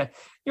up. Okay,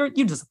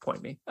 you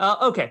disappoint me.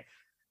 Okay.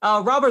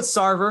 Robert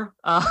Sarver.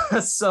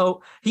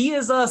 So he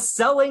is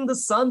selling the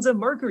Suns and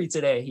Mercury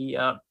today.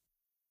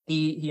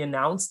 He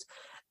announced,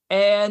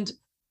 and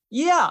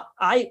yeah,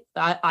 I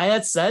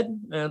had said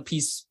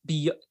he's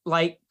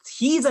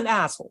an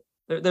asshole.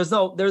 There's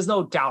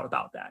no doubt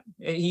about that.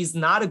 He's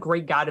not a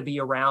great guy to be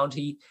around.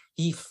 He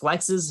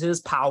flexes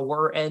his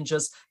power and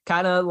just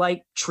kind of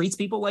like treats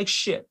people like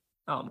shit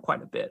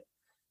quite a bit.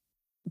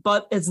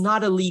 But it's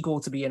not illegal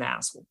to be an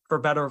asshole, for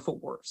better or for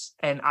worse.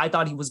 And I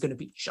thought he was going to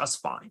be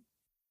just fine.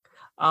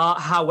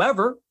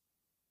 However,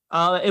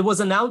 it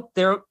was announced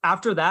there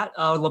after that.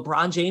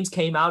 LeBron James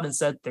came out and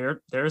said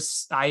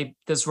this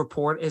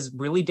report is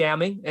really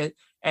damning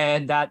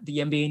and that the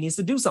NBA needs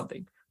to do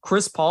something.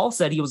 Chris Paul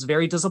said he was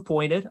very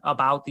disappointed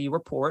about the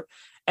report.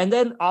 And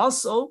then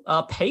also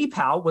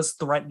PayPal was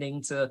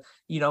threatening to,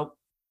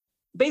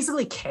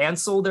 basically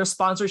cancel their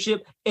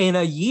sponsorship in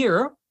a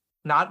year,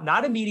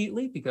 not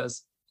immediately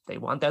because they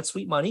want that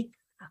sweet money.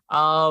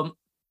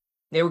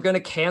 They were going to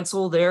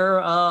cancel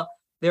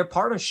their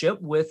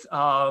partnership with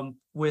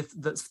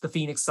the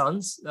Phoenix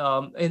Suns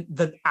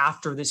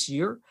after this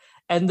year.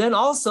 And then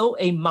also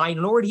a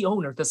minority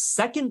owner,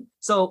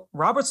 so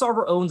Robert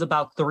Sarver owns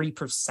about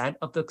 30%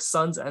 of the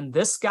Suns, and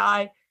this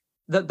guy,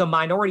 the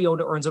minority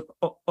owner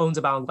owns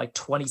about like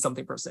 20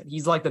 something percent.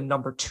 He's like the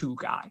number 2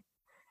 guy.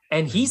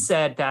 And he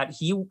said that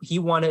he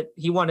wanted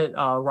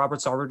Robert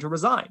Sarver to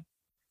resign.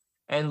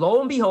 And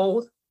lo and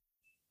behold,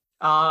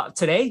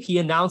 today he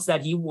announced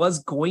that he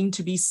was going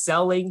to be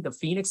selling the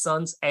Phoenix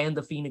Suns and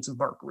the Phoenix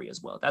Mercury as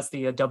well. That's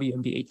the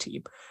WNBA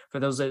team, for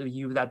those of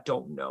you that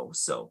don't know.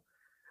 So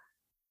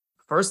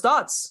first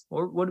thoughts,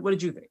 or what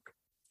did you think?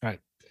 Right.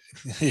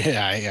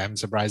 Yeah, I'm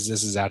surprised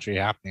this is actually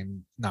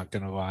happening, not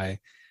gonna lie.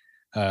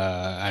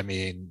 I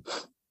mean,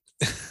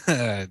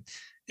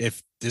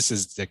 if this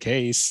is the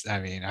case, I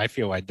mean, I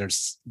feel like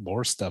there's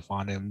more stuff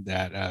on him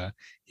that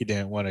he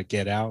didn't want to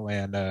get out,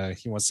 and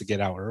he wants to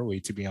get out early,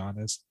 to be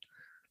honest.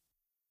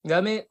 I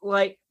mean,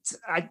 like,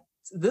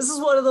 this is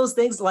one of those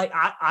things, like,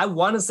 I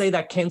want to say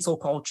that cancel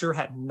culture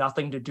had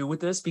nothing to do with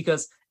this,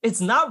 because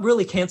it's not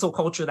really cancel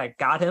culture that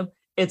got him.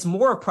 It's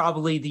more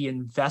probably the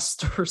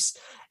investors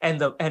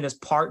and his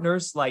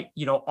partners, like,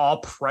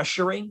 all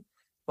pressuring,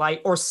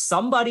 like, or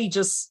somebody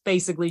just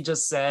basically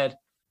just said,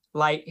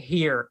 like,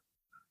 here,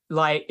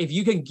 like, if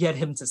you can get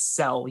him to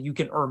sell, you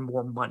can earn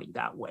more money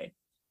that way.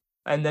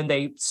 And then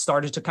they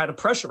started to kind of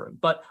pressure him.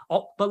 But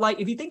like,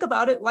 if you think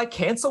about it, like,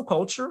 cancel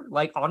culture,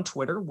 like, on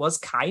Twitter was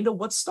kind of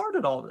what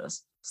started all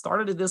this,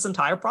 started this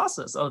entire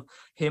process of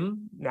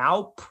him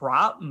now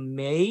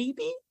probably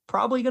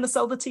going to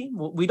sell the team.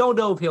 We don't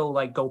know if he'll,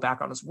 like, go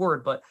back on his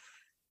word, but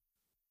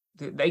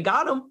they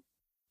got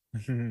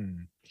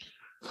him.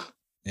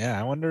 Yeah,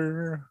 I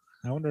wonder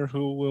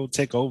who will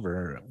take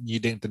over. You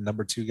think the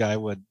number 2 guy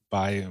would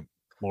buy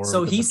more?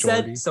 So he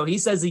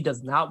says he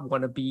does not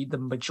want to be the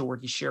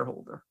majority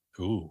shareholder.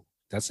 Ooh,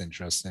 that's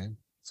interesting.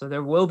 So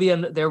there will be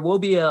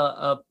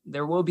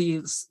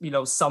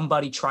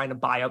somebody trying to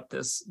buy up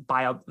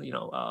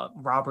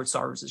Robert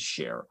Sarver's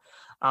share.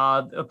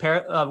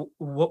 Woj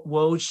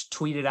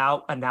tweeted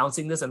out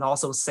announcing this and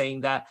also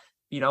saying that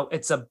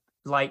it's a,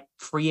 like,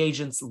 free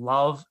agents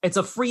love. It's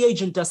a free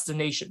agent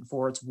destination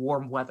for its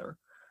warm weather.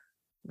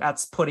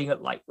 That's putting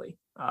it lightly.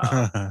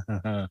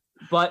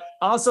 But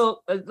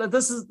also,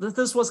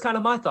 this was kind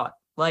of my thought.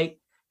 Like,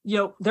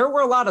 there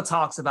were a lot of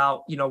talks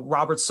about,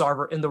 Robert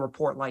Sarver in the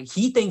report. Like,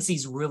 he thinks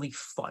he's really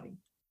funny.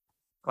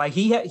 Like,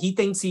 he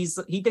thinks he's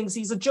a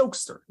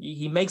jokester.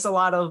 He makes a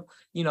lot of,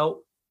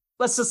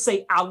 let's just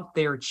say, out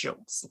there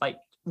jokes, like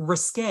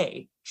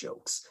risque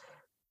jokes.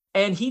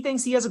 And he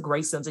thinks he has a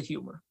great sense of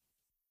humor.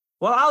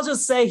 Well, I'll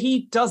just say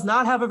he does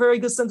not have a very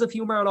good sense of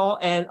humor at all.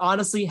 And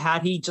honestly,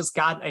 had he just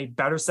gotten a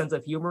better sense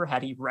of humor,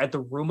 had he read the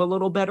room a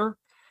little better,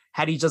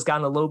 had he just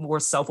gotten a little more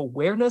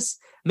self-awareness,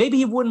 maybe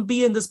he wouldn't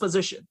be in this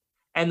position.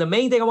 And the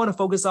main thing I want to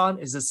focus on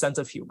is his sense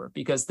of humor,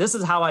 because this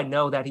is how I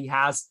know that he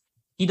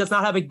does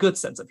not have a good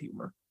sense of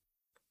humor.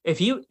 If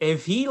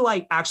he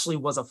like actually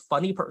was a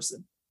funny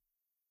person.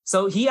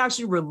 So he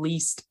actually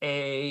released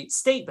a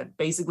statement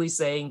basically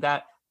saying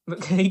that,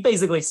 he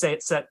basically said,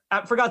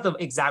 I forgot the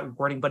exact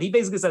wording, but he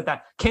basically said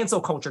that cancel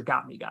culture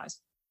got me, guys.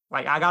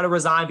 Like, I got to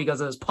resign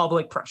because of this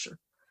public pressure.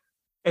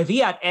 If he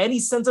had any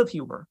sense of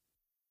humor,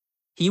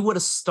 he would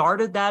have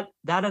started that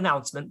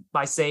announcement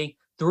by saying,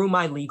 through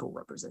my legal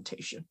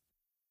representation,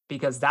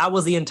 because that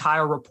was the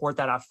entire report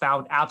that I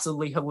found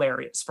absolutely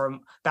hilarious from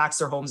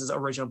Baxter Holmes'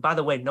 original. By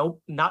the way, no,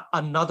 not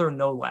another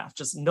no laugh,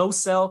 just no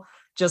sell.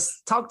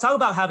 Just talk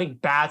about having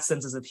bad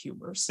senses of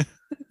humors.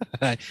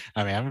 I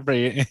mean, I'm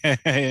very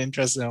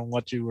interested in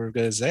what you were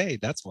going to say.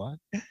 That's why.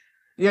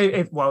 Yeah,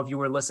 if you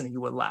were listening,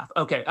 you would laugh.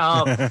 Okay.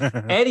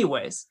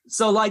 Anyways,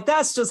 so, like,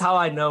 that's just how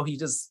I know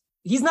he's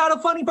not a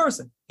funny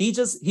person. He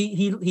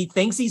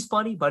thinks he's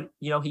funny, but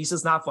he's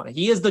just not funny.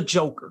 He is the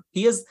Joker.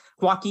 He is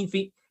Joaquin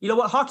Phoenix. You know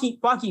what?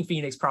 Joaquin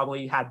Phoenix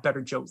probably had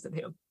better jokes than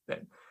him,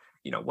 than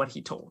what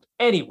he told.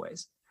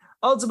 Anyways,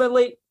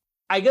 ultimately,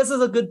 I guess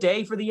it's a good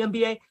day for the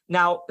NBA.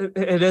 Now,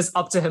 it is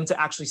up to him to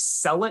actually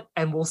sell it,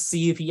 and we'll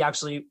see if he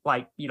actually,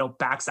 like,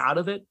 backs out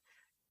of it.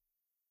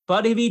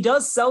 But if he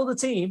does sell the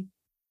team,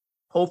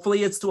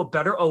 hopefully it's to a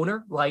better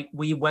owner. Like,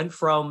 we went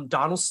from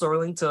Donald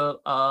Sterling to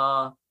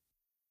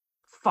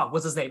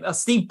what's his name?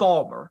 Steve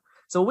Ballmer.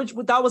 So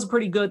that was a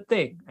pretty good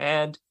thing.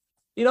 And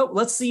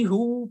let's see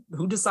who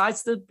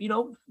decides to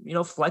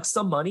flex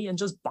some money and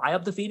just buy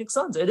up the Phoenix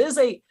Suns.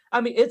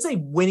 It's a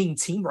winning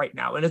team right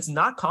now, and it's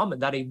not common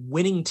that a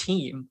winning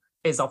team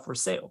is up for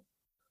sale.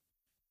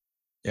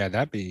 Yeah,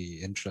 that'd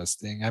be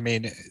interesting. I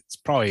mean, it's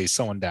probably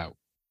someone that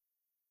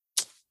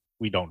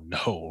we don't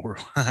know.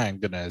 I'm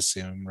gonna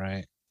assume,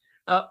 right?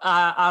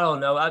 I don't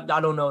know. I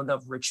don't know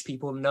enough rich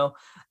people to know.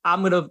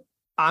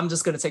 I'm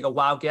just gonna take a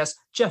wild guess.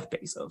 Jeff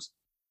Bezos.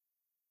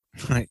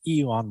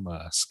 Elon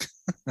Musk.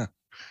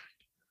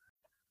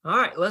 All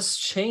right, let's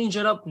change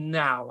it up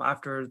now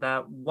after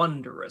that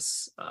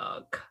wondrous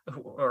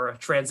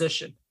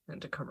transition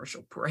into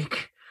commercial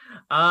break.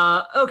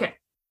 Okay,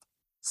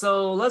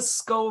 so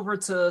let's go over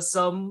to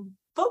some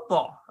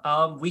football.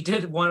 We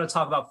did want to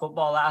talk about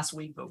football last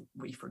week, but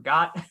we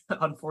forgot,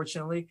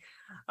 unfortunately.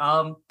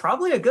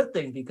 Probably a good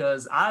thing,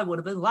 because I would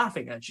have been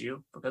laughing at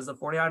you because the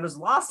 49ers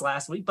lost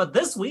last week, but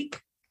this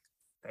week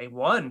they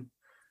won.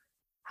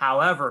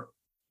 However,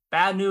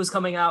 bad news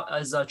coming out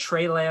as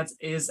Trey Lance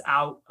is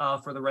out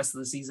for the rest of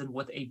the season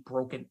with a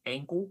broken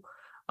ankle.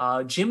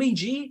 Jimmy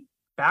G,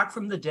 back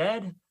from the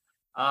dead,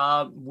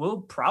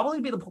 will probably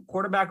be the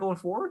quarterback going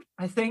forward,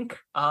 I think.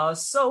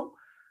 So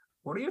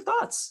what are your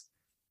thoughts?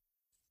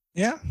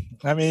 Yeah,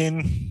 I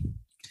mean,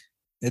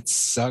 it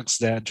sucks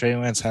that Trey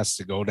Lance has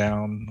to go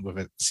down with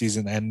a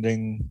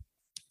season-ending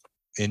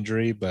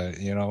injury, but,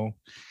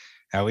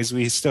 at least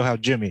we still have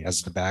Jimmy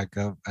as the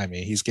backup. I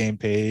mean, he's getting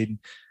paid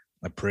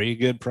a pretty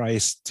good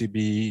price to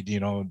be,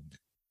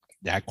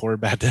 that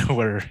quarterback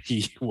where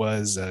he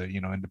was,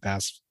 in the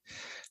past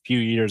few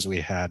years we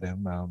had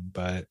him.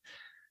 But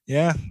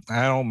yeah,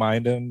 I don't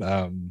mind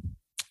him.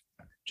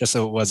 Just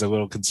so it was a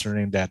little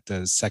concerning that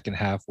the second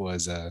half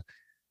was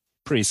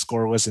pretty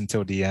scoreless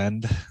until the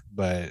end.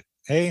 But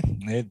hey,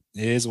 it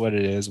is what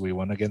it is. We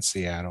won against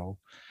Seattle.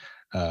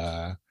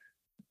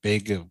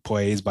 Big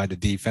plays by the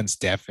defense,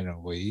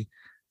 definitely.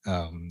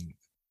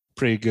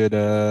 Pretty good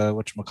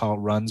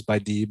runs by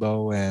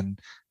Debo and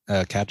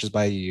catches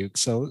by Ayuk.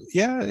 So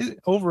yeah,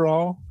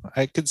 overall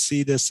I could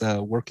see this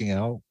working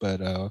out,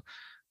 but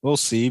we'll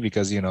see,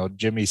 because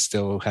Jimmy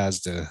still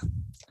has the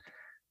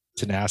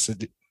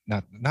tenacity,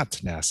 not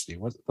tenacity.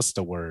 What's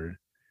the word?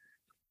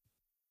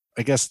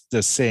 I guess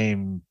the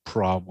same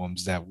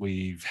problems that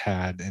we've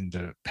had in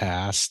the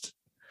past.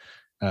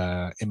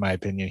 In my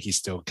opinion, he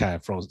still kind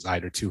of throws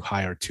either too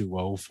high or too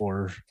low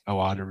for a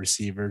lot of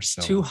receivers.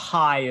 So too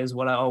high is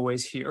what I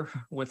always hear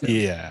with him.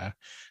 Yeah.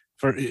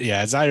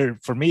 It's either,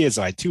 for me, it's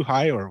like too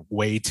high or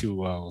way too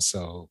low.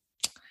 So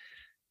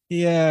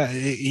yeah,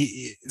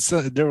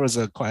 so there was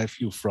quite a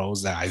few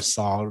throws that I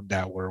saw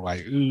that were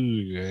like,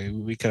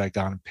 ooh, we could have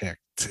gone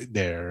picked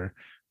there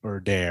or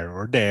there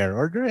or there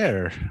or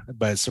there.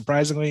 But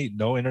surprisingly,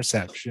 no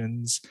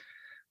interceptions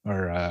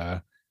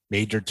or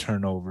major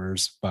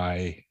turnovers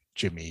by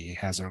Jimmy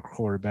as our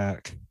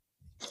quarterback.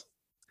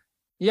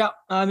 Yeah,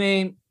 I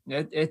mean,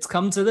 it's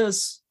come to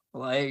this.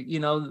 Like,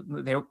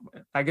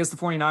 I guess the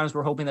 49ers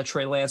were hoping that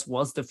Trey Lance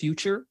was the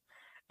future.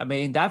 I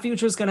mean, that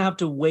future is going to have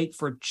to wait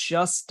for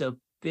just a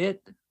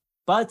bit.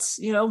 But,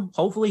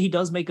 hopefully he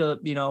does make a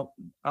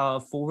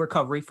full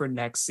recovery for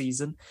next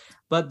season.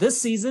 But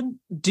this season,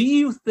 do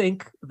you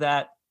think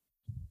that,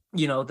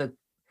 the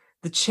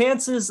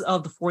chances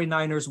of the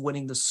 49ers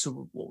winning the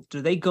Super Bowl,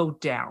 do they go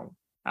down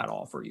at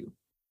all for you?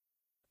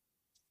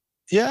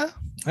 Yeah,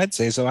 I'd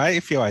say so. I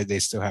feel like they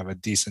still have a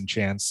decent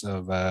chance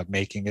of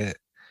making it.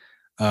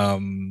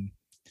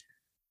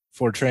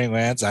 For Trey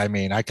Lance, I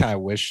mean, I kind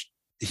of wish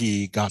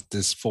he got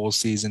this full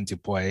season to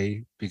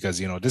play, because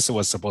this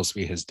was supposed to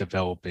be his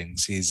developing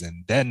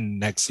season. Then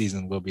next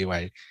season we'll be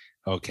like,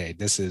 okay,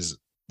 this is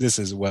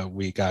what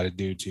we got to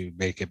do to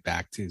make it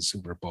back to the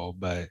Super Bowl.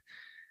 But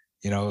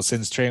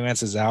since Trey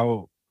Lance is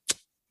out,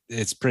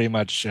 it's pretty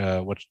much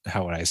how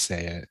would I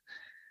say it?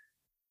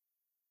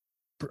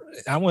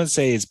 I wouldn't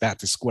say it's back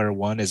to square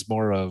one. It's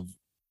more of,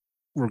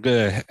 we're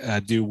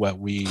gonna do what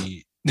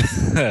we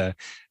that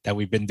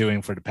we've been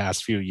doing for the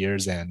past few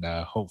years, and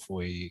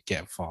hopefully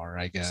get far,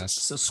 I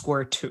guess. So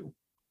square two.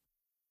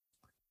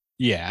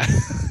 Yeah,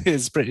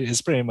 it's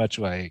pretty much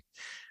the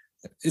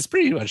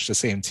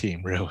same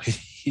team, really,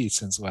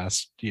 since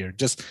last year.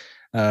 Just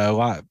a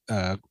lot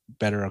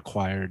better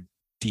acquired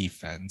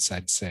defense,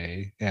 I'd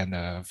say, and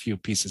a few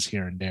pieces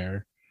here and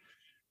there.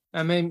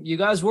 I mean, you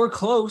guys were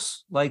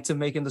close, to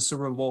making the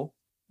Super Bowl,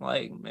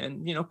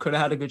 and could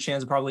have had a good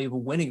chance of probably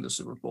even winning the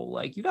Super Bowl.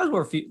 You guys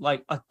were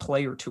a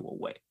play or two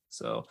away.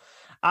 So,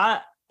 I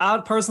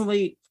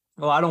personally,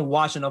 I don't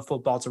watch enough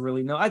football to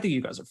really know. I think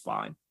you guys are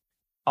fine.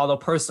 Although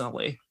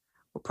personally,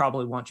 would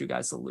probably want you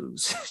guys to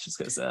lose, just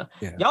because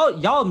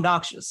y'all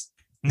obnoxious.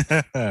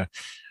 I'm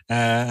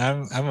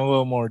a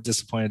little more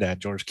disappointed that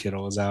George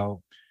Kittle is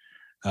out.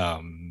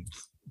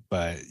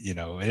 But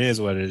it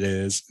is what it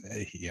is.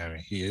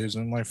 He is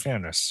in my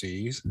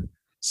fantasies.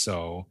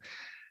 So,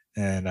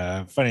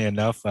 and funny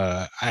enough,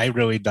 I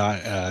really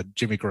thought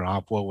Jimmy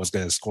Garoppolo was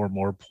going to score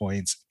more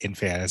points in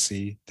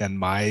fantasy than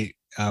my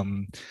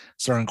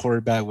starting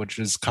quarterback, which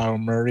is Kyle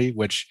Murray.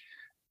 Which,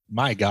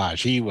 my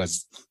gosh, he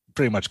was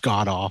pretty much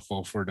god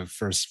awful for the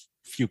first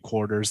few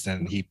quarters.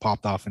 Then he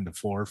popped off in the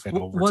fourth and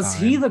overtime. Was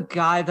he the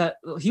guy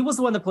he was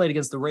the one that played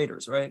against the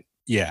Raiders, right?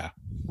 Yeah.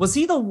 Was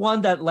he the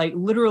one that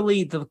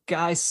literally the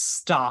guy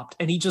stopped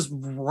and he just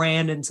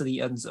ran into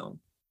the end zone?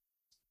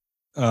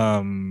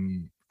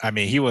 I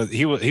mean, he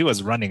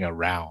was running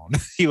around.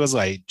 He was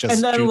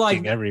just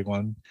juking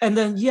everyone. And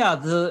then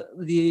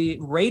the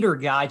Raider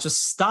guy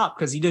just stopped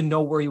because he didn't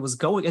know where he was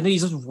going, and then he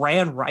just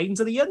ran right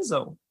into the end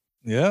zone.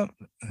 Yeah,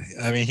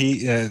 I mean,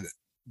 he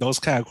those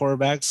kind of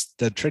quarterbacks,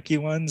 the tricky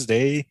ones,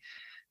 they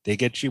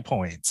get you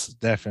points,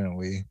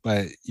 definitely.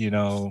 But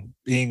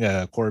being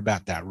a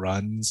quarterback that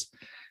runs,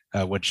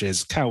 which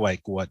is kind of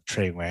like what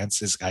Trey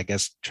Lance is, I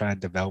guess, trying to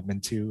develop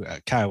into,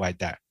 kind of like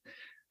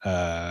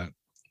that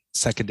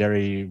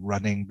secondary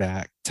running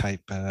back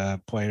type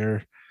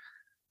player.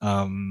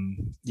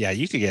 Yeah,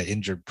 you could get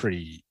injured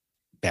pretty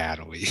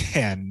badly,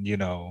 and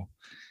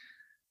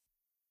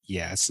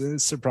yes,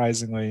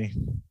 surprisingly,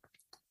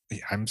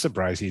 I'm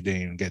surprised he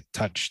didn't even get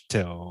touched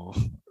till.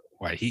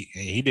 Why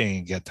he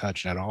didn't get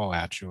touched at all,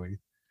 actually.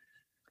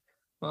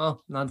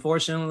 Well,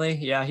 unfortunately,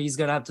 yeah, he's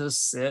gonna have to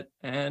sit,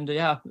 and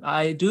yeah,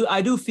 I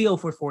do feel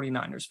for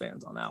 49ers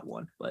fans on that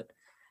one, but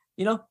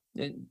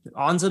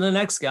on to the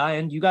next guy,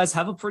 and you guys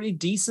have a pretty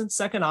decent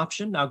second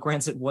option now.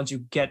 Granted, once you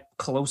get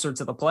closer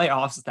to the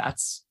playoffs,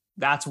 that's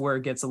that's where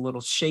it gets a little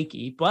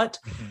shaky. But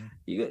Mhm.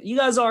 you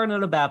guys aren't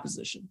in a bad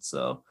position,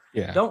 so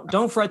Yeah.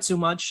 don't fret too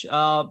much.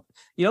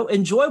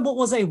 Enjoy what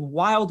was a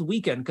wild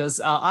weekend, because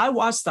I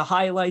watched the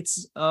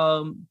highlights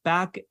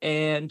back,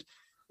 and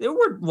there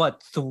were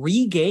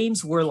 3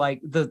 games where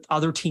like the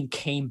other team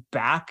came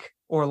back,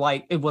 or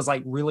like it was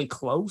like really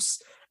close,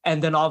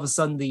 and then all of a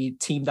sudden the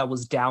team that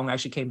was down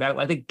actually came back.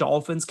 I think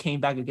Dolphins came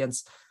back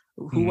against,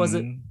 who was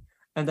it? Mhm.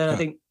 And then I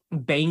think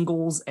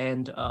Bengals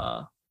and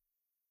I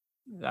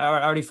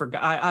already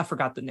forgot. I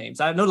forgot the names.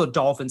 I know the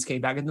Dolphins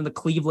came back, and then the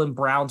Cleveland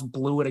Browns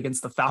blew it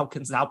against the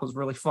Falcons. That was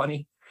really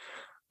funny.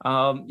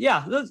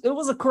 It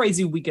was a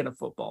crazy weekend of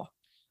football.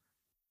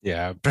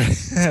 Yeah,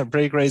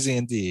 pretty crazy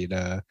indeed.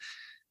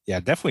 Yeah,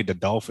 definitely the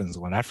Dolphins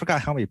one. I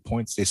forgot how many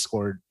points they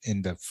scored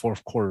in the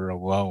fourth quarter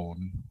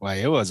alone. Like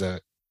it was a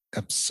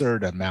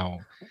absurd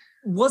amount.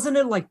 Wasn't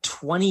it like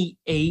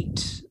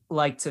 28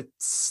 like to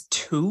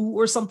 2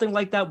 or something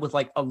like that with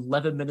like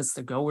 11 minutes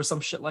to go or some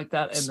shit like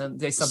that, and then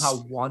they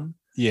somehow won?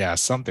 Yeah,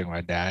 something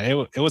like that.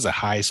 It was a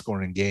high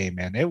scoring game,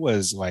 and it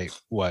was like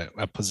what,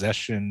 a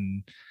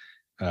possession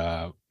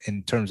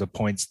in terms of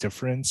points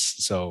difference.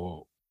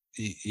 So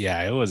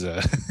yeah, it was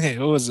a it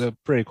was a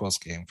pretty close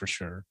game for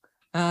sure.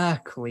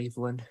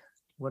 Cleveland,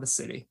 what a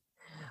city.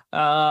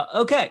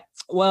 Okay,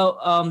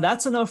 well,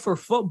 that's enough for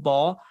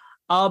football.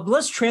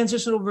 Let's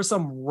transition over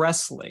some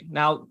wrestling.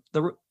 Now,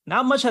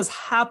 not much has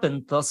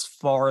happened thus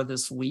far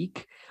this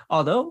week.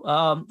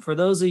 Although, for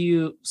those of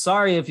you,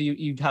 sorry if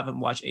you haven't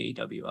watched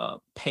AEW,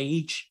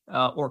 Paige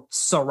or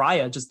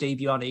Soraya just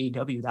debuted on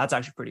AEW. That's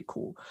actually pretty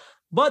cool.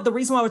 But the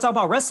reason why we're talking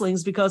about wrestling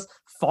is because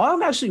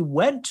Fong actually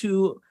went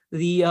to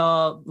the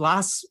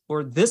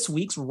this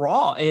week's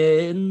Raw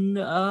in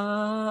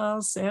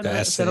San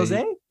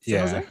Jose.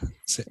 Yeah,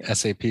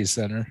 SAP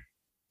Center.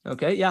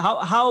 Okay, yeah.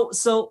 How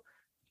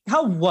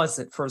was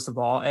it, first of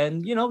all?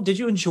 And did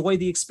you enjoy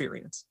the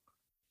experience?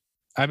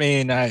 I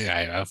mean,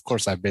 I of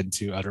course I've been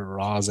to other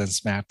Raws and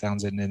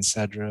SmackDowns and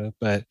etc.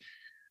 But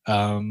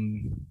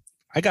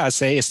I gotta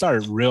say it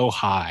started real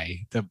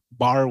high. The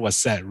bar was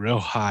set real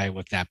high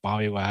with that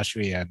Bobby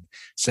Lashley and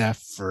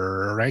Seth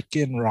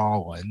freaking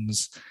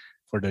Rollins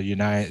for the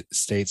United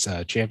States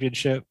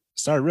Championship.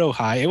 Started real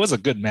high. It was a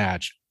good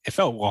match. It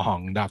felt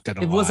long, not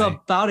gonna lie. It was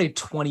about a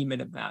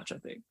 20-minute match, I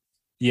think.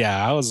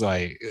 Yeah, I was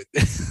like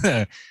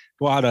a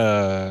lot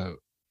of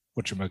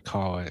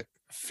whatchamacallit,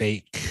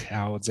 fake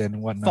outs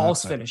and whatnot.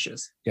 False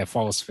finishes. Yeah,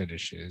 false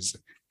finishes.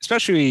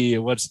 Especially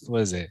what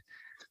is it?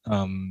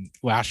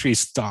 Lashley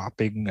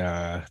stopping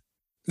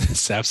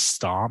Seth's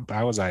stomp.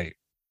 I was like,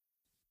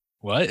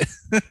 what?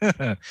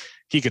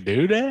 He could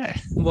do that?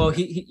 Well,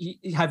 he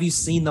have you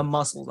seen the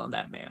muscles on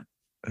that man?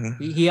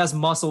 He has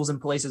muscles in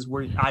places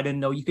where I didn't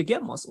know you could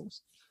get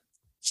muscles.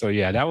 So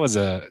yeah, that was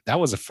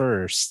a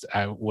first,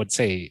 I would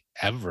say,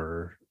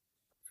 ever.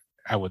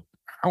 I want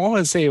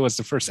to say it was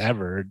the first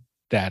ever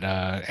that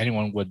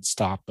anyone would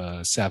stop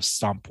Seth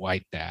stomp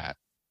like that.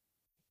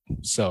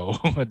 So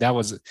that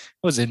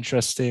was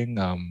interesting.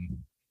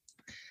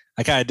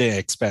 I kind of didn't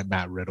expect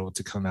Matt Riddle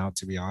to come out,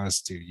 to be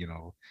honest,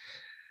 to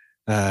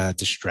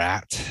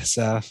distract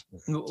Seth.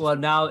 Well,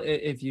 now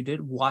if you did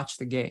watch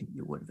the game,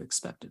 you would have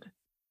expected it.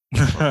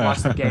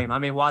 Watch the game. I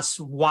mean, watch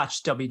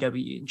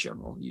WWE in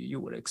general. You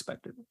would have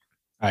expected it.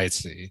 I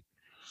see.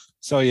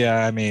 So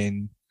yeah, I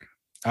mean,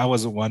 I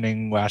was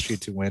wanting Lashley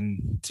to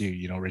win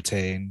to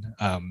retain.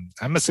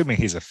 I'm assuming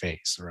he's a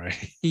face, right?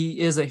 He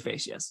is a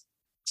face, yes.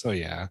 So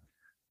yeah,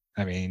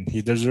 I mean,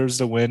 he deserves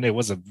the win.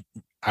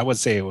 I would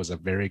say it was a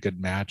very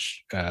good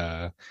match.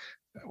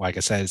 Like I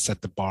said, it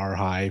set the bar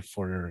high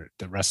for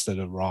the rest of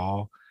the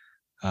Raw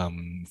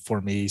for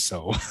me.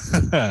 So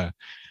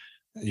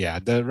yeah,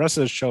 the rest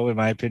of the show, in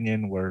my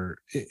opinion,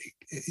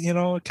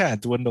 it kind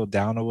of dwindled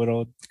down a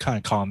little, kind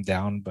of calmed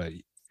down, but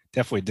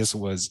definitely this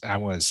was, I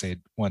want to say,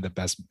 one of the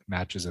best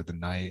matches of the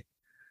night.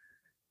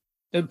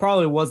 It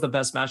probably was the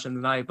best match of the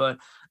night, but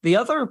the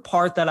other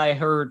part that I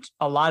heard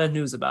a lot of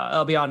news about,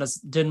 I'll be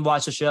honest, didn't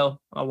watch the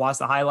show. I watched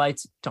the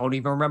highlights, don't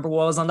even remember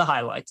what was on the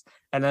highlights,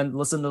 and then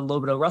listened to a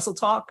little bit of Wrestle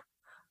Talk.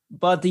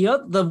 But the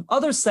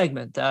other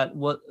segment that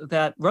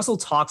Wrestle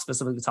Talk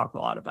specifically talked a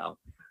lot about,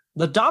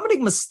 the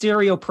Dominic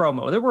Mysterio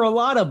promo, there were a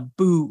lot of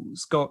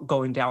boos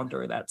going down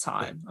during that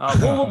time.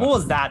 What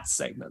was that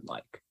segment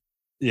like?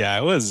 Yeah,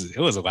 it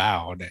was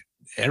loud.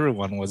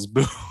 Everyone was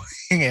booing,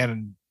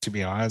 and to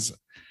be honest,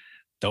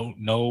 don't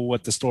know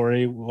what the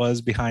story was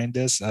behind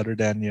this, other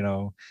than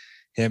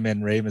him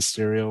and Rey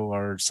Mysterio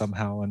are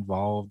somehow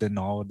involved in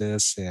all of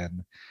this,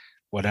 and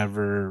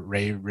whatever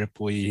Rhea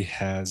Ripley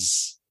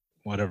has,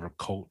 whatever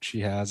cult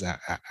she has,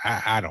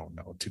 I don't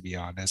know, to be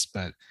honest,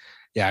 but.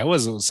 Yeah, it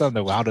was some of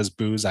the loudest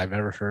boos I've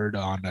ever heard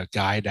on a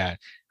guy that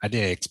I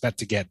didn't expect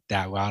to get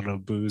that loud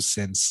of boos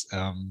since,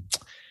 the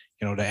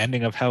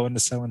ending of Hell in the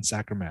Cell in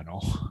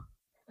Sacramento.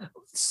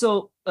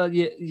 So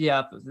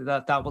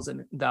that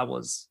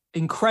was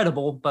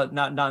incredible, but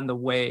not in the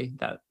way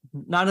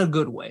not in a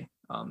good way.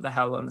 The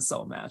Hell in the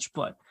Cell match,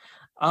 but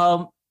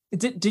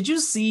did you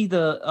see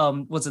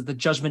the was it the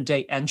Judgment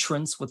Day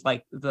entrance with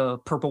like the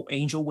purple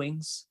angel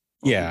wings?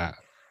 Yeah.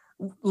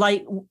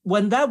 like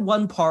when that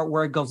one part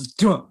where it goes,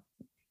 duh,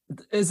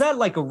 is that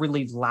like a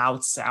really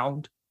loud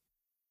sound?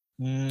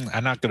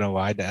 I'm not gonna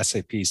lie, the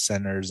SAP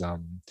Center's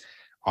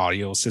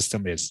audio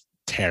system is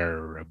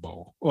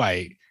terrible.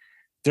 Like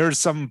there's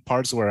some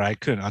parts where I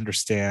couldn't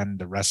understand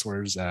the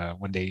wrestlers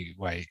when they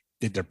like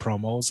did their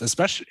promos,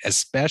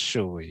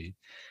 especially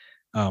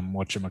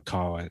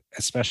whatchamacallit,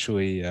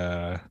 especially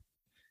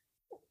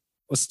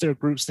what's their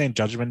group's name?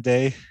 Judgment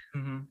Day.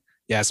 Mm-hmm.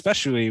 Yeah,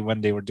 especially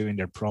when they were doing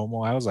their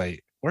promo. I was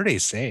like, what are they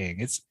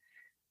saying?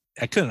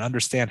 I couldn't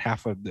understand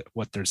half of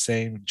what they're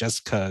saying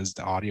just because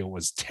the audio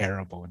was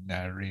terrible in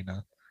that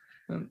arena.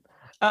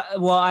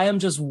 Well, I am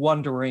just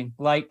wondering,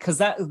 like, because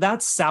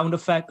that sound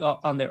effect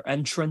on their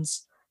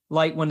entrance,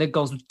 like when it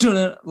goes,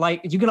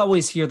 like you can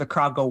always hear the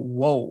crowd go,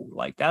 "Whoa!"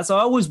 Like that. So I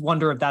always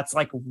wonder if that's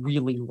like a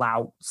really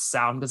loud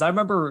sound. Because I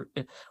remember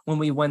when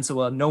we went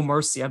to a No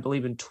Mercy, I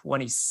believe in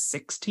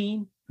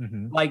 2016.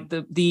 Mm-hmm. Like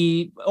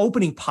the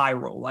opening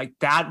pyro, like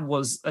that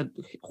was an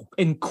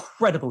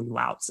incredibly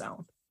loud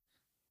sound.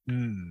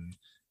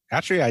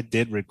 Actually, I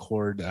did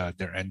record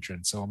their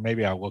entrance, so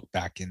maybe I'll look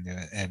back in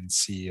it and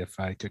see if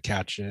I could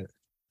catch it.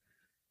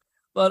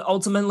 But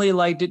ultimately,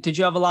 like, did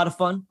you have a lot of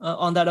fun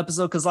on that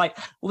episode? Because, like,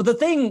 well,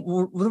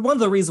 one of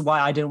the reasons why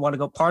I didn't want to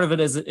go, part of it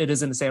is it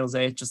is in San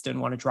Jose. I just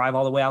didn't want to drive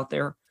all the way out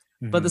there.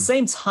 But at the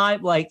same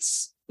time, like,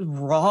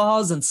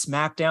 Raws and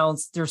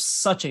SmackDowns, they're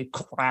such a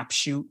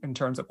crapshoot in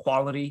terms of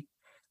quality.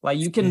 Like,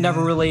 you can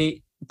never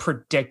really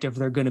predict if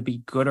they're going to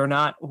be good or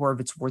not, or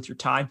if it's worth your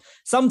time.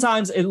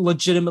 Sometimes it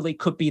legitimately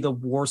could be the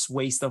worst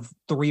waste of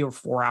 3 or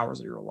 4 hours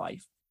of your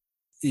life.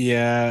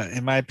 Yeah,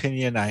 in my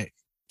opinion, I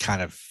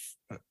kind of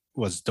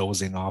was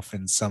dozing off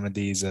in some of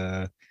these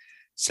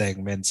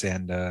segments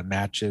and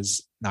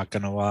matches, not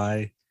gonna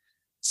lie.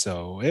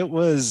 So it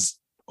was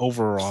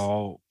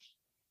overall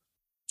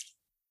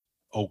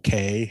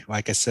okay.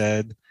 Like I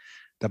said,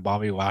 the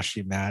Bobby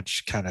Lashley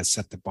match kind of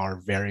set the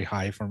bar very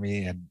high for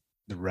me, and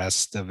the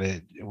rest of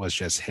it was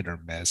just hit or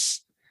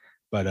miss.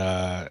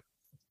 But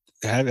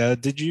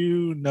did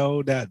you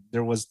know that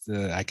there was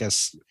I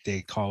guess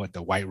they call it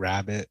the White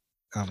Rabbit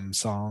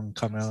song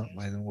come out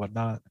and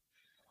whatnot?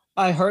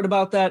 I heard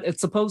about that.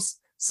 It's supposed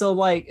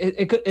like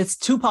it's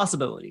two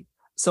possibilities.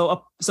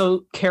 So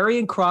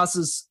Karrion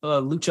Kross's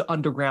Lucha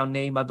Underground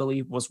name, I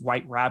believe, was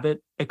White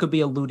Rabbit. It could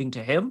be alluding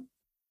to him,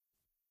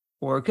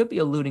 or it could be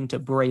alluding to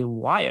Bray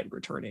Wyatt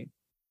returning.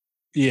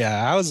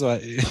 Yeah, I was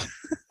like,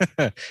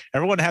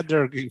 everyone had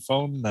their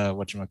phone,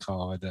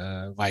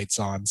 lights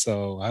on.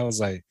 So I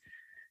was like,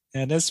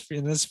 and this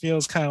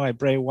feels kind of like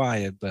Bray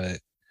Wyatt, but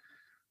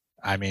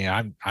I mean,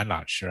 I'm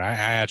not sure. I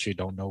actually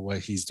don't know what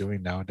he's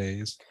doing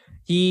nowadays.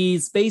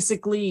 He's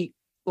basically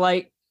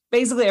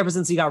ever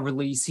since he got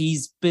released,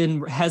 he's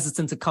been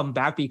hesitant to come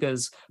back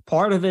because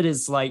part of it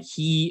is like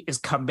he is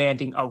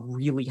commanding a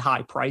really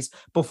high price.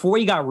 Before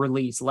he got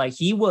released,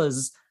 he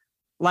was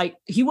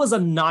a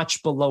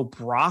notch below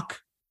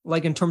Brock,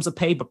 like in terms of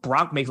pay, but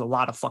Brock makes a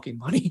lot of fucking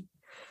money.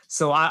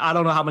 So I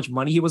don't know how much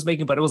money he was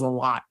making, but it was a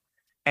lot.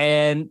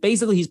 And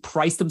basically he's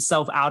priced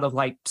himself out of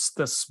like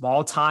the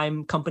small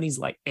time companies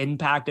like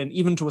Impact and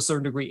even to a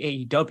certain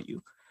degree AEW.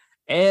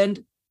 And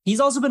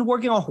he's also been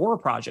working on horror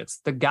projects.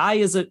 The guy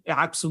is an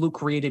absolute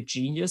creative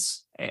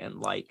genius.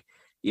 And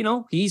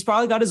he's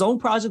probably got his own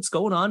projects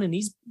going on, and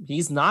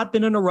he's not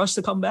been in a rush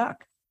to come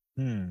back.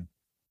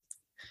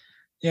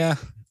 Yeah,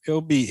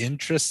 it'll be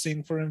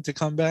interesting for him to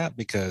come back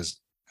because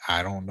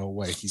I don't know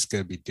what he's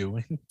going to be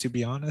doing, to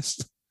be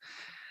honest.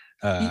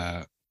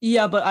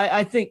 Yeah, but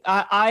I think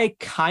I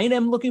kind of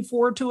am looking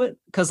forward to it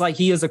because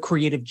he is a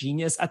creative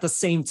genius. At the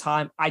same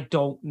time, I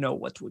don't know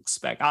what to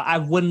expect. I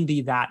wouldn't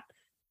be that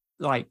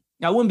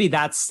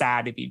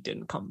sad if he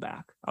didn't come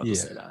back. I'll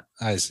just say that.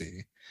 I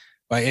see.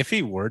 But if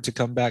he were to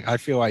come back, I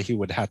feel like he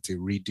would have to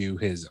redo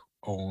his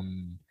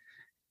own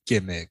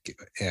gimmick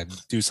and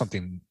do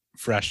something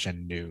fresh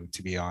and new,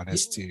 to be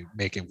honest, to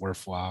make it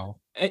worthwhile.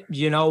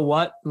 You know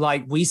what?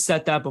 We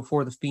said that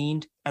before The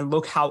Fiend, and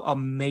look how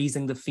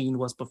amazing The Fiend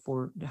was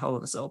before Hell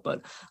in a Cell.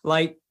 But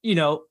The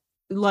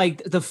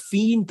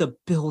Fiend, the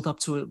build up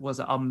to it was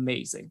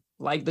amazing.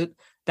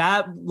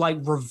 That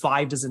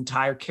revived his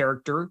entire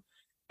character,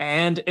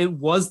 and it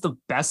was the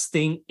best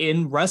thing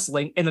in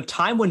wrestling in a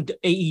time when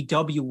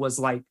AEW was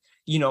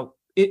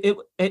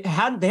they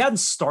hadn't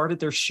started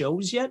their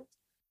shows yet,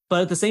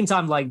 but at the same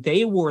time,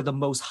 they were the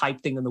most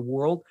hyped thing in the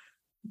world.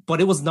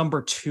 But it was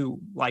number 2,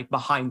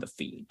 behind The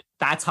Fiend.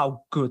 That's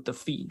how good The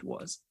Fiend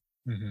was.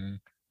 Mm-hmm.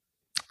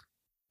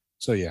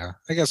 So yeah,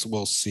 I guess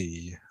we'll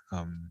see.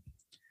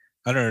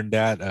 Other than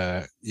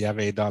that, you have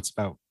any thoughts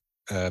about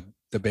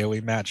the Bayley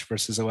match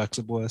versus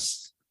Alexa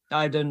Bliss?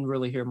 I didn't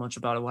really hear much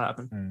about it. What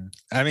happened?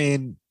 I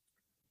mean,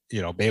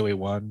 Bayley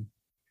won.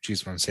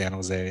 She's from San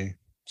Jose.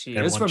 She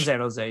is from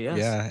San Jose, yes.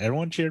 Yeah,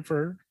 everyone cheered for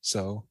her.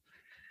 So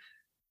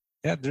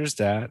yeah, there's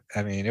that.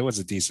 I mean, it was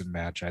a decent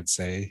match, I'd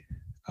say.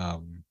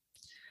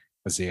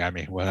 Let's see. I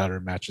mean, what other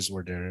matches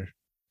were there?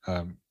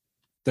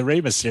 The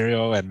Rey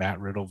Mysterio and Matt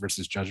Riddle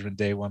versus Judgment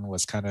Day one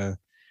was kind of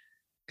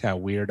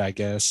weird, I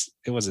guess.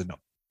 It wasn't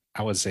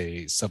I would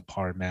say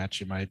subpar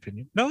match in my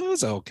opinion. No, it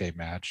was an okay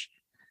match.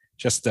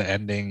 Just the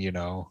ending,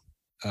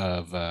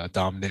 of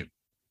Dominic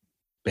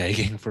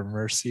begging for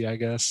mercy, I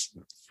guess,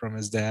 from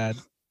his dad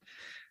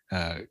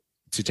uh,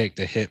 to take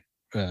the hit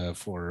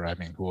for, I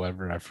mean,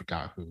 whoever, I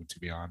forgot who, to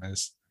be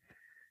honest.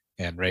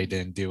 And Ray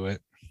didn't do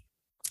it.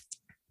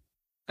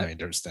 I mean,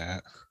 there's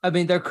that. I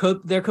mean, there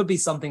could be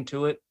something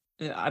to it.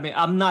 I mean,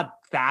 I'm not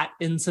that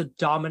into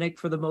Dominic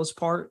for the most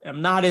part.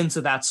 I'm not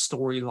into that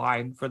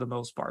storyline for the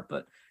most part,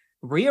 but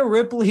Rhea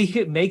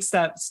Ripley makes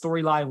that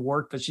storyline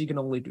work, but she can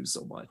only do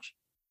so much.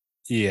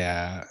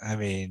 Yeah, I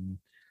mean,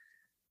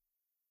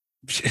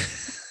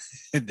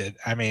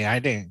 I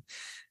think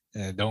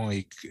the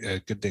only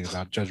good thing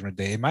about Judgment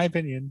Day, in my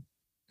opinion,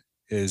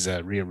 is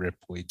Rhea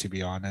Ripley. To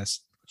be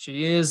honest,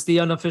 she is the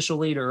unofficial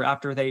leader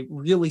after they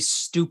really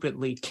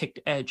stupidly kicked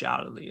Edge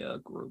out of the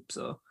group.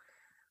 So,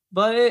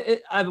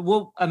 but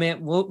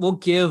we'll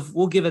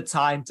give it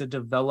time to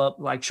develop.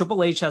 Like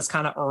Triple H has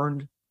kind of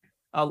earned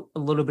a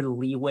little bit of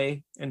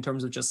leeway in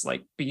terms of just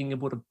like being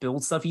able to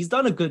build stuff. He's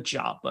done a good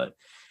job, but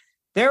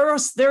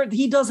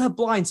he does have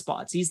blind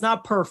spots. He's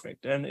not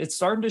perfect, and it's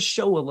starting to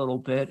show a little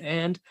bit.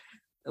 And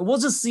we'll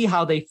just see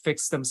how they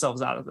fix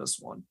themselves out of this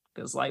one.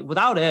 Because like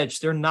without Edge,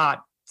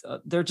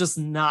 they're just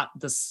not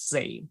the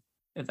same.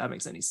 If that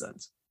makes any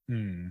sense.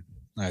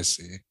 I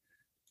see.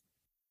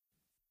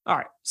 All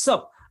right.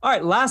 So,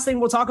 last thing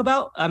we'll talk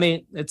about. I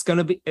mean,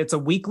 it's a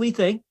weekly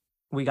thing.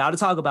 We got to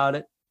talk about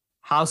it.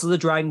 House of the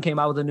Dragon came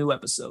out with a new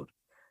episode.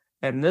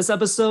 And in this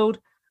episode,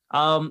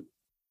 I'll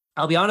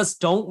be honest,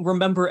 don't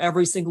remember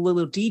every single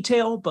little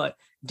detail, but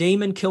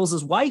Damon kills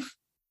his wife.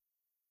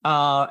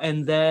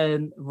 And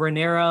then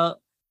Rhaenyra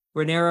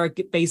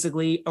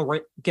basically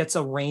gets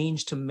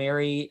arranged to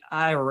marry,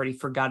 I already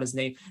forgot his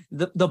name,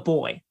 the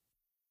boy,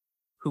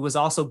 who was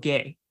also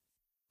gay.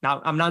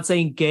 Now, I'm not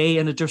saying gay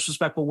in a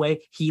disrespectful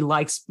way. He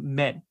likes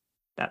men.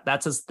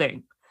 That's his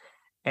thing.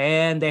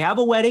 And they have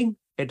a wedding.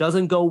 It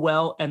doesn't go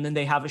well, and then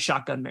they have a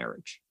shotgun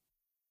marriage.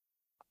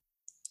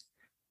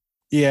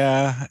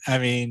 Yeah, I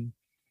mean,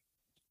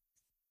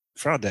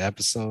 throughout the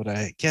episode,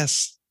 I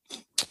guess.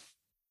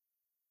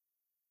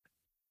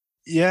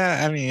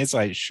 Yeah, I mean, it's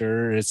like,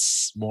 sure,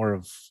 it's more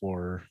of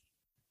for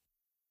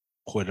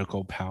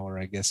political power,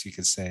 I guess you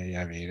could say.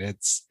 I mean,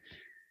 it's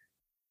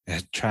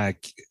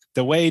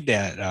the way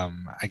that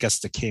I guess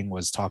the king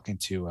was talking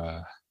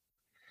to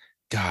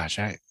gosh,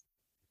 I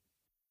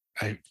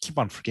keep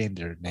on forgetting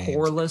their name.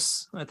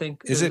 Corlys, I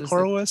think. Is it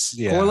Corlys?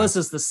 Yeah. Corlys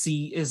is the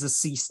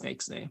sea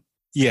snake's name.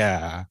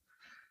 Yeah.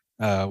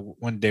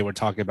 When they were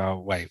talking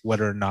about like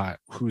whether or not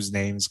whose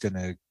name's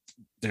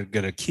they're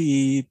gonna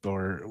keep,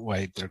 or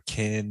like their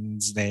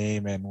kin's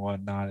name and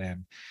whatnot,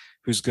 and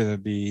who's gonna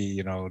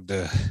be,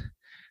 the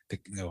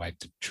like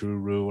the true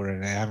ruler.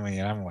 And I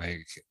mean, I'm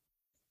like,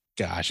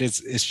 gosh,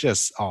 it's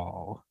just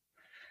all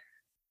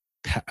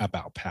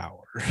about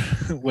power,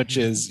 which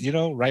is,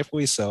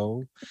 rightfully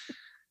so.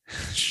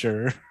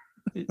 Sure.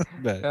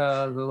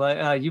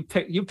 But you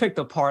picked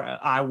a part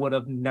I would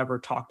have never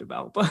talked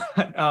about, but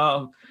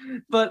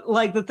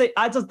like the thing,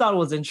 I just thought it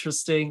was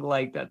interesting,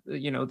 like that,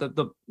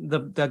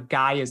 the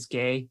guy is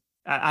gay.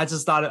 I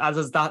just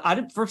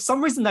thought for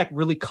some reason that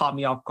really caught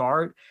me off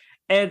guard,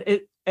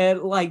 and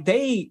like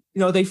they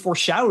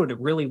foreshadowed it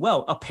really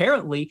well.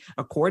 Apparently,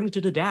 according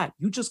to the dad,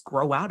 you just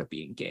grow out of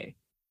being gay,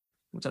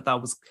 which I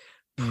thought was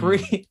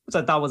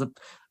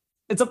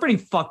it's a pretty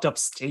fucked up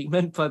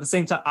statement, but at the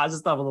same time, I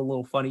just thought it was a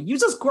little funny. You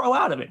just grow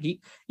out of it.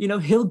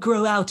 He'll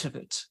grow out of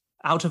it,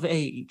 out of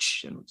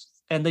age,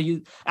 and then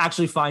you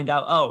actually find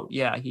out, oh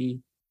yeah,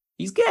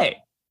 he's gay.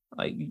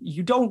 Like,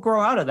 you don't grow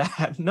out of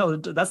that. No,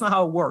 that's not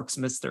how it works,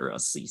 Mr.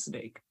 Sea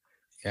Snake.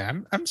 Yeah,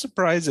 I'm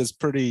surprised it's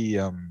pretty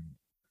I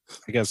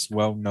guess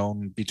well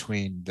known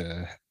between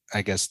the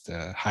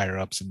higher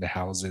ups in the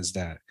houses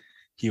that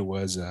he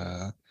was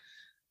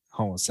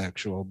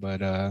homosexual,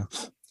 but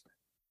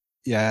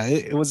yeah,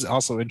 it was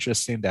also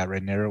interesting that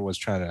Rhaenyra was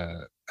trying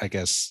to, I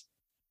guess,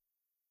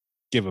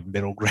 give a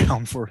middle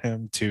ground for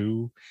him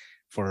too,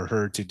 for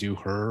her to do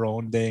her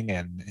own thing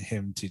and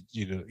him to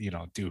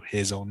do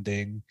his own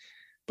thing.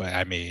 But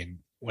I mean,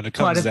 when it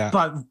comes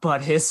down,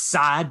 but his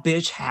side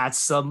bitch had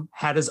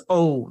his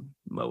own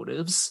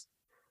motives.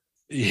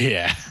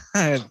 Yeah,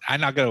 I'm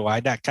not gonna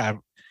lie, that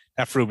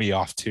threw me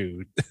off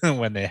too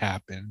when they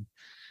happened.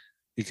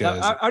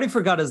 Because I already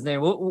forgot his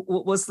name.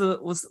 What's the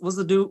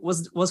dude?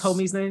 What's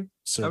homie's name?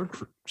 Sir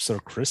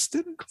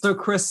Kristen? Sir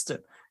Kristen.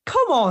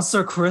 Come on,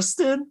 Sir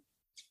Kristen.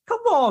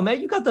 Come on,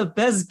 man. You got the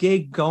best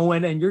gig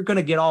going, and you're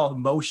gonna get all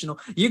emotional.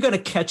 You're gonna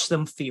catch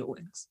them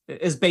feelings.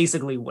 Is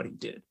basically what he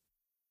did.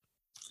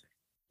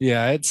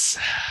 Yeah, it's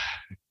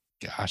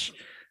gosh.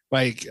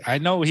 Like, I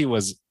know he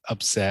was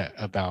upset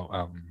about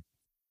I'm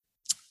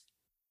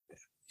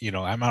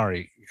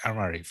already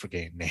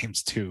forgetting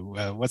names too.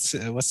 What's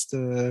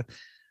the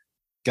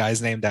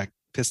guy's name that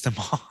pissed him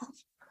off?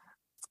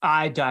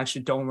 I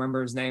actually don't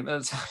remember his name.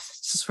 It's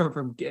just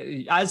from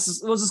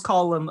we'll just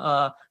call him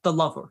the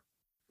lover.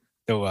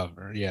 The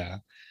lover, yeah.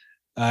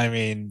 I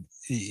mean,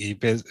 he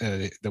pissed,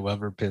 the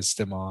lover pissed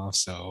him off,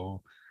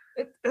 so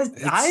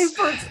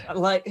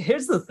Like,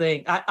 here's the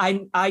thing.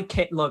 I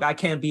can't look. I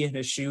can't be in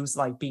his shoes,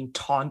 like being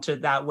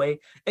taunted that way.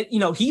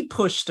 He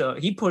pushed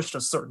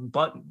a certain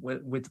button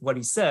with what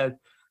he said.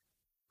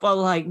 But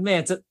like,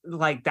 man,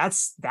 like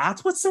that's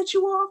what set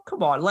you off.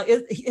 Come on, like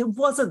it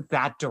wasn't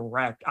that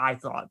direct. I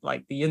thought,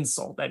 like, the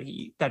insult that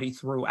he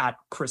threw at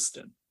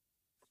Kristen.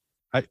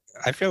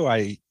 I feel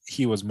like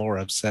he was more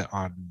upset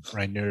on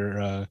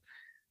Rhaenyra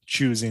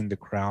choosing the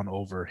crown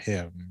over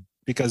him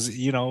because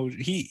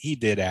he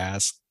did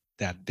ask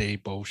that they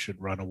both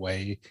should run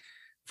away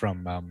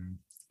from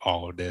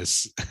all of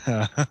this.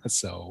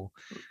 So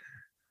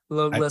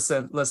look,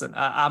 listen.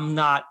 I'm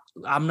not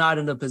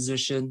in a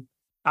position.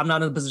 I'm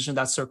not in a position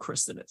that Sir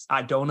Kristen is.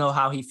 I don't know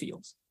how he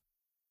feels.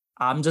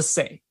 I'm just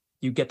saying,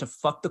 you get to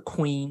fuck the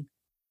queen,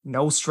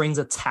 no strings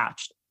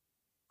attached.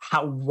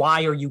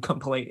 Why are you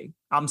complaining?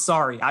 I'm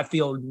sorry. I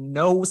feel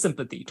no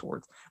sympathy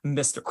towards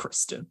Mr.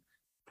 Kristen.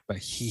 But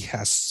he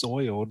has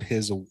soiled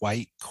his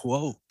white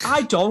cloak.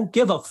 I don't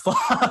give a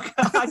fuck.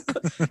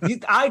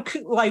 I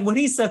could, like, when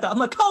he said that, I'm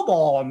like, come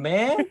on,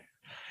 man.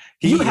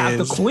 You have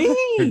the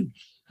queen.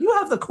 You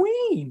have the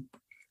queen.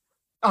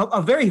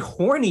 A very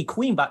horny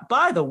queen. But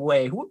by the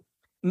way,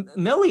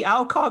 Millie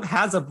Alcock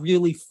has a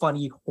really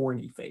funny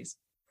horny face.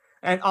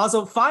 And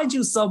also, find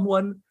you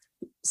someone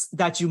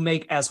that you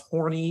make as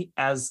horny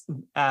as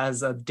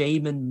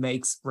Damon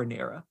makes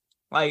Rhaenyra.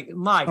 Like,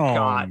 my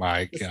God,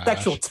 the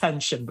sexual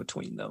tension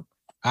between them.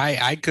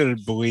 I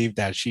couldn't believe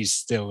that she's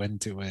still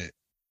into it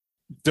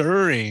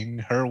during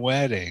her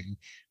wedding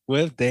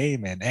with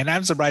Damon, and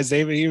I'm surprised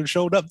Damon even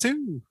showed up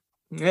too.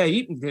 Yeah,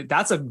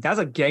 that's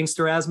a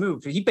gangster ass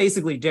move. He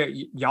basically dare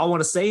y'all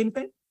want to say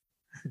anything,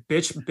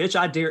 bitch.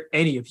 I dare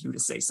any of you to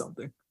say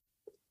something.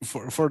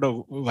 For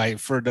the latter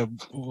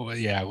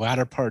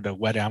part of the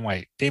wedding, I'm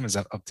like, Damon's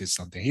up to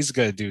something. He's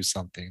gonna do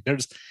something.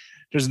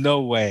 There's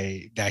no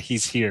way that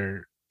he's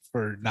here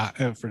for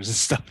this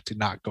stuff to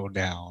not go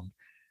down.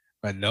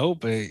 But no,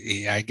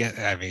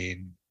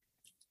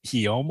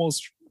 he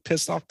almost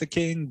pissed off the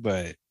king,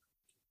 but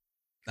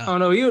he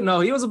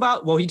was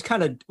about,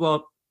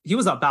 he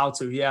was about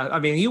to, yeah. I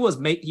mean, he was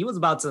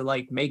about to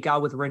like make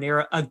out with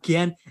Rhaenyra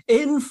again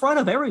in front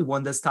of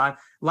everyone this time,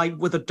 like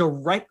with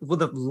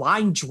a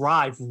line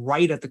drive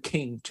right at the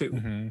king too.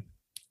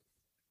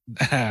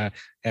 Mm-hmm.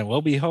 And lo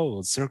and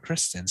behold, Sir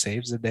Kristen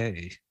saves the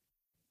day.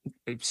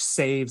 It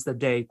saves the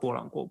day, quote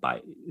unquote.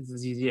 I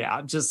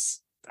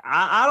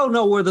don't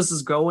know where this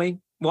is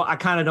going. Well, I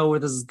kind of know where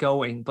this is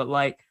going, but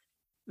like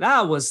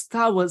it was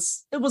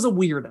a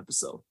weird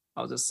episode.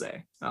 I'll just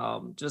say,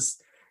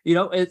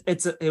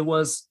 it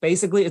was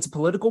basically, it's a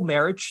political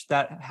marriage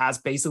that has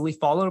basically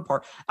fallen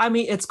apart. I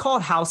mean, it's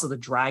called House of the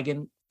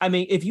Dragon. I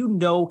mean, if you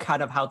know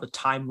kind of how the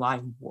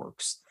timeline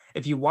works,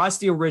 if you watch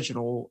the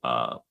original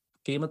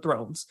Game of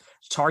Thrones,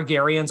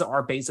 Targaryens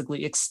are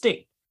basically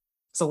extinct.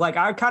 So like,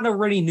 I kind of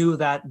already knew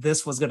that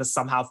this was going to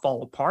somehow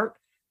fall apart.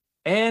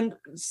 And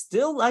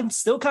I'm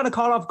still kind of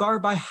caught off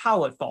guard by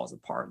how it falls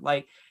apart.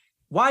 Like,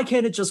 why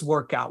can't it just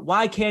work out?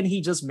 Why can't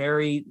he just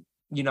marry,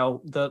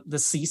 the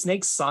sea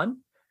snake's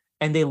son,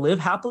 and they live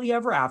happily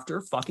ever after,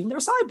 fucking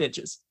their side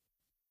bitches?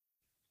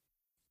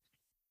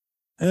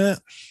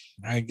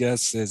 I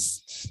guess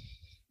it's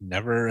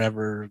never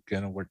ever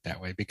gonna work that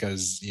way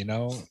because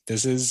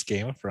this is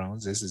Game of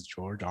Thrones. This is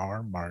George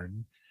R.R.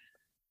 Martin.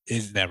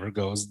 It never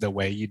goes the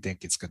way you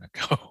think it's gonna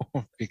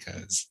go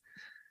because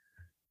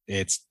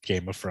it's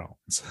Game of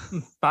Thrones.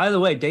 By the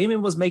way,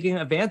 Damon was making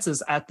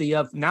advances at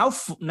the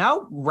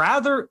now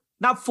rather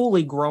not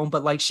fully grown,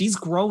 but like she's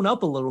grown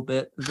up a little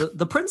bit.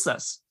 The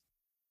princess.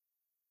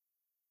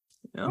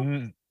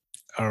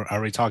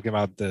 Are we talking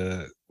about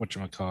the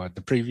whatchamacallit,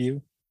 the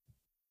preview?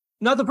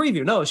 Not the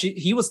preview. No,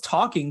 he was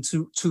talking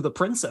to the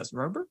princess.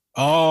 Remember?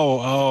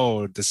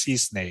 Oh, the sea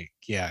snake.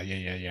 Yeah.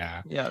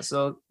 Yeah.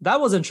 So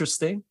that was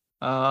interesting.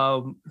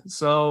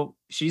 So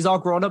she's all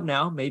grown up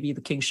now. Maybe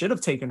the king should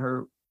have taken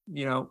her.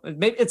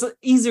 Maybe it's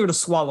easier to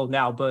swallow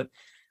now, but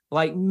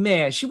like,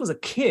 man, she was a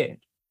kid,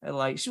 and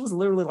like she was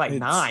literally like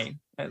 9,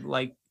 and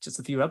like just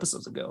a few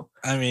episodes ago.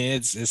 I mean,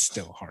 it's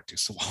still hard to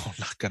swallow.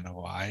 Not gonna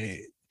lie,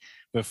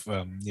 with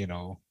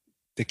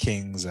the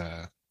king's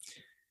I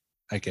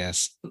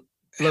guess.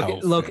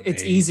 Look,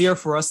 it's easier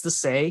for us to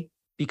say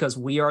because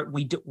we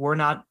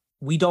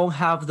don't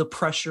have the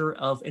pressure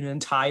of an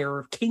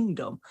entire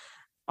kingdom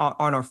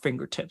on our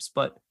fingertips,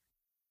 but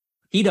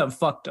he done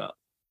fucked up.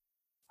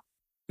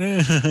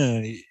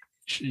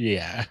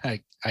 Yeah,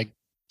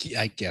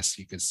 I guess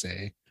you could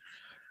say.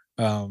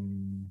 Other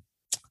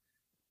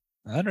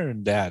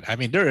than that, I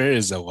mean, there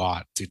is a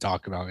lot to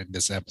talk about in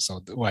this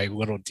episode, like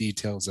little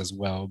details as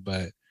well.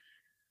 But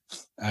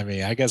I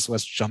mean, I guess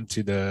let's jump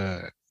to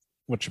the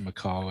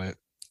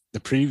the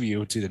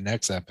preview to the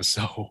next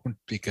episode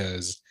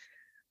because,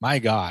 my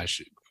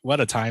gosh, what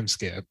a time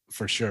skip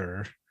for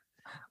sure.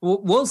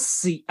 We'll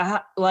see.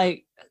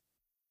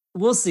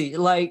 We'll see.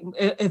 Like,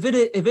 if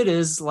it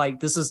is like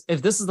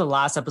if this is the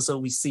last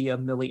episode we see of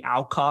Millie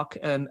Alcock,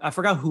 and I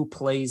forgot who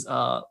plays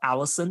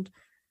Alicent.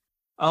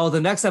 Oh,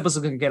 the next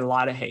episode gonna get a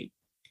lot of hate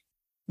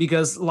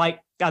because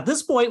like at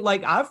this point,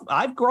 like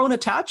I've grown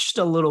attached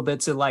a little bit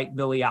to like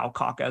Billy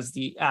Alcock as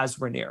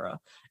Rhaenyra,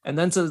 and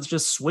then to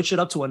just switch it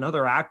up to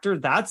another actor,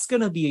 that's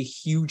gonna be a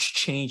huge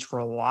change for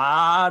a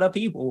lot of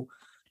people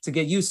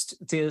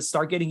to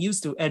start getting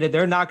used to, and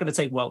they're not gonna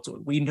take well to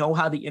it. We know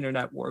how the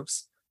internet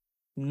works.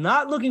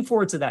 Not looking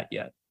forward to that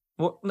yet.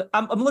 Well,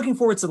 I'm looking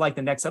forward to like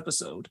the next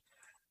episode,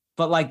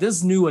 but like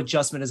this new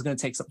adjustment is gonna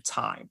take some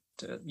time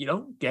to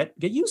get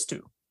used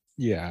to.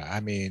 Yeah, I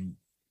mean,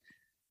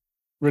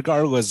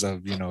 regardless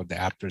of the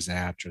actors and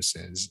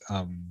actresses,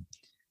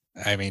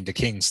 I mean the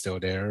king's still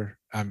there.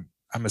 I'm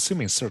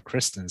assuming Sir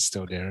Kristen's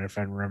still there if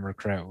I remember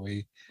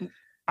correctly.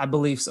 I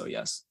believe so,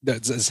 yes.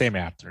 The same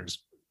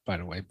actors, by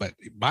the way. But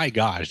my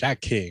gosh, that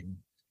king,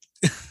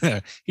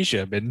 he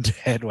should have been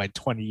dead like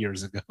 20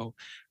 years ago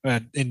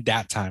in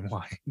that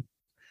timeline.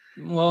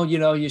 Well,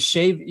 you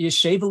shave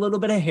a little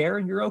bit of hair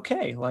and you're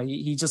okay. Like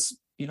he just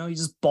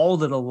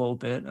balded a little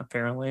bit.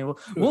 Apparently,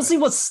 we'll see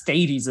what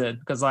state he's in,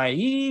 because like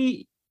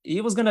he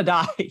was gonna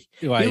die.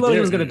 Like, he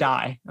was gonna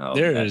die.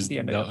 There at is the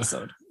end of the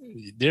episode.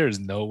 There is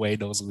no way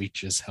those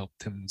leeches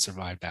helped him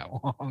survive that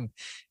long.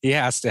 He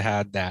has to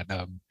have that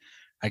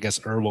I guess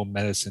herbal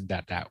medicine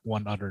that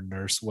one other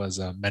nurse was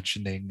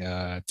mentioning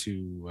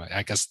to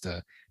I guess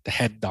the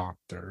head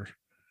doctor.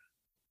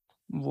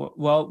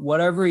 Well,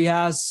 whatever he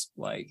has,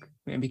 like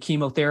maybe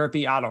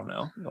chemotherapy, I don't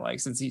know, like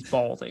since he's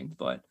balding,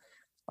 but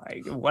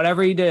like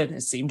whatever he did,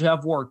 it seemed to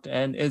have worked,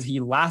 and he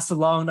lasted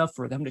long enough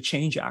for them to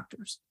change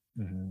actors.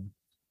 Mm-hmm.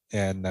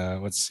 And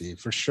let's see,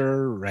 for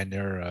sure,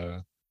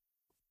 Rhaenyra,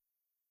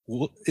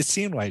 well, it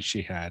seemed like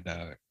she had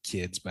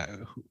kids, but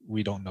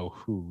we don't know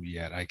who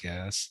yet, I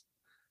guess.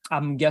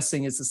 I'm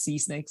guessing it's the sea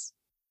snakes.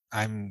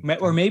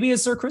 Or maybe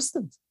it's Sir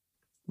Kristen.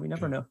 We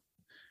never know.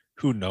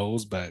 Who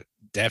knows? But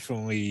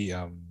definitely,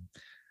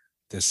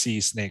 the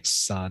sea snake's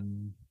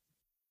son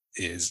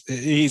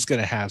he's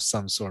gonna have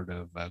some sort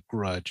of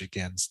grudge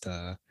against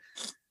the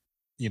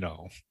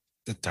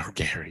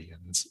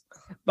Targaryens.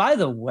 By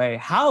the way,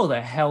 how the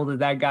hell did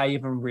that guy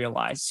even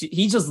realize?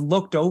 He just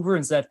looked over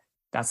and said,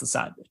 "That's the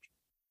side bitch.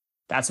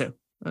 That's him."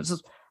 It's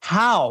just,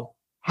 how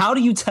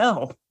do you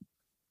tell?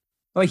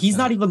 Like he's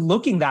not even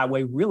looking that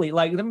way, really.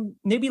 Like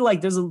maybe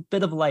like there's a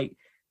bit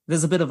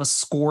of a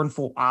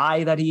scornful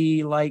eye that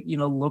he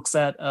looks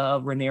at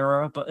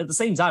Rhaenyra, but at the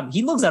same time,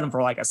 he looks at him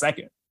for like a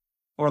second,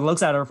 or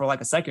looks at her for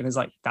like a second. Is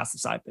like, that's the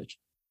side bitch.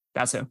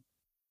 That's him.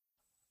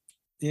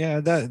 Yeah,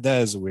 that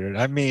is weird.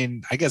 I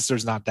mean, I guess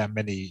there's not that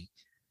many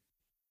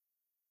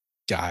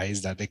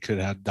guys that they could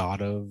have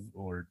thought of,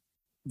 or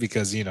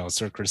because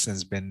Sir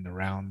Kristen's been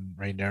around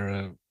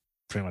Rhaenyra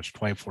pretty much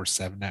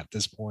 24/7 at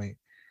this point.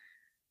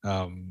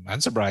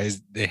 I'm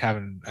surprised they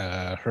haven't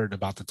heard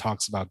about the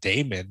talks about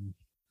Daemon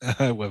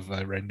with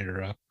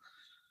Rhaenyra.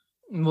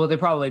 Well, they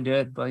probably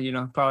did, but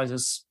probably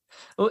just.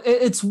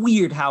 It's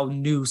weird how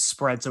news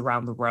spreads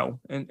around the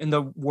realm in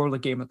the world of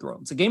Game of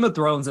Thrones. The Game of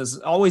Thrones has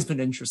always been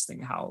interesting.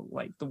 How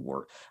like the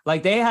word,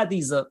 like they had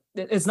these.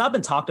 It's not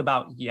been talked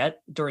about yet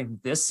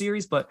during this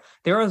series, but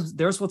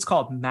there's what's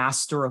called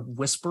Master of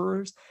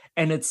Whisperers,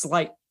 and it's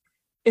like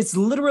it's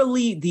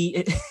literally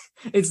the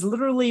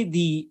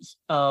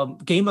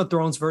Game of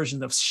Thrones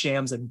version of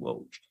Shams and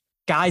Woj,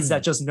 guys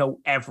that just know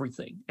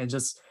everything and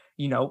just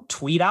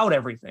tweet out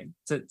everything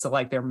to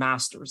like their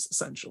masters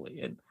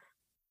essentially. And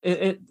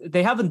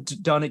they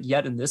haven't done it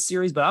yet in this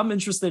series, but I'm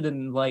interested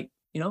in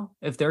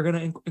if they're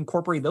going to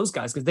incorporate those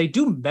guys, because they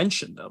do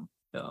mention them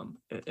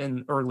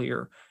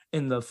earlier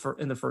in the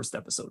first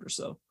episode or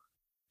so.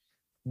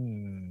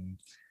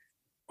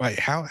 Wait,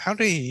 how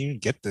do you even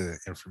get the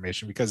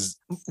information? Because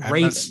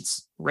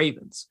ravens,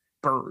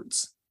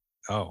 birds.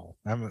 Oh,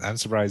 I'm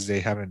surprised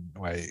they haven't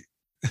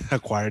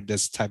acquired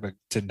this type of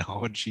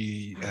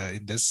technology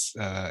in this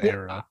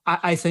era.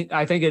 I think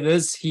it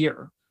is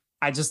here.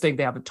 I just think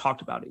they haven't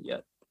talked about it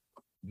yet.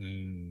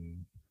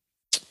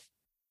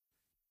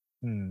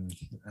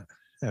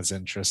 That's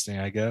interesting,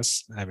 I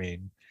guess. I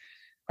mean,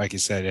 like you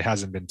said, it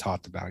hasn't been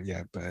talked about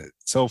yet, but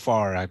so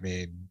far, I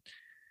mean,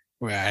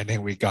 I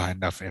think we got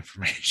enough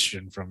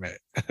information from it,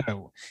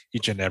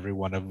 each and every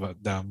one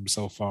of them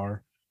so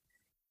far.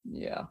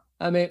 Yeah,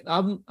 I mean,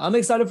 I'm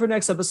excited for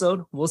next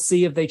episode. We'll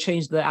see if they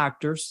change the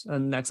actors in the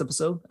next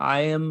episode.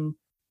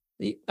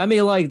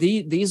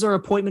 These are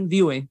appointment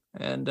viewing,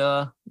 and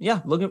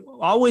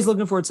always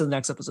looking forward to the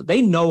next episode.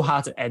 They know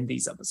how to end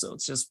these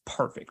episodes just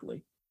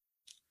perfectly.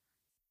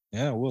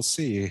 Yeah, we'll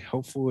see.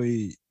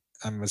 Hopefully,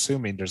 I'm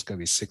assuming there's going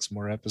to be 6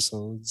 more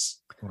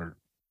episodes, or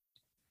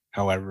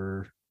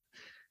however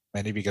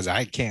many, because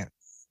I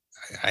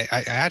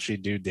actually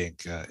do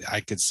think I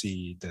could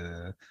see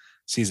the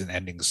season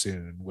ending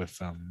soon with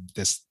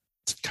this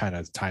kind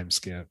of time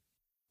skip.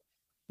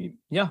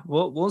 Yeah,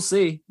 we'll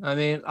see. I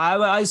mean,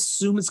 I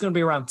assume it's going to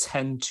be around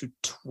 10 to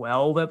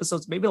 12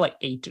 episodes, maybe like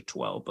 8 to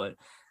 12, but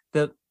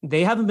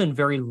they haven't been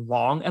very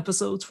long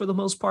episodes for the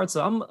most part,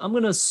 so I'm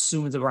going to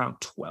assume it's around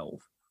 12.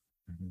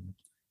 Mm-hmm.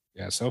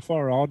 Yeah, so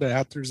far all the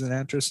actors and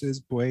actresses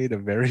played a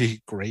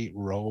very great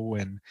role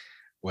in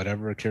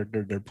whatever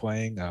character they're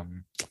playing.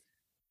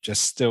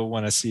 just still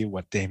want to see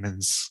what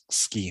Damon's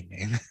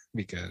scheming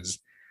because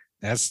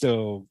that's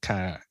still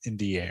kind of in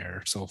the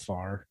air so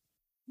far.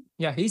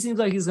 Yeah, he seems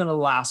like he's gonna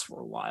last for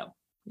a while.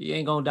 He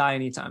ain't gonna die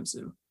anytime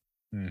soon.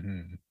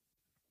 Mm-hmm.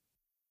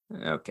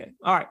 Okay.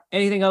 All right.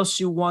 Anything else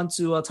you want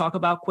to talk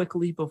about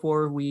quickly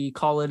before we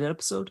call it an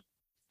episode?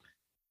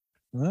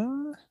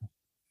 Not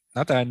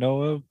that I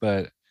know of,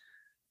 but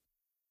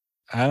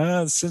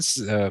since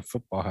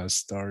football has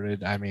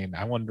started, I mean,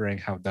 I'm wondering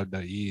how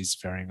WWE is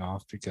faring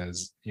off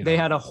because they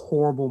had a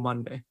horrible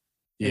Monday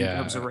in yeah,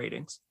 terms of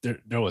ratings.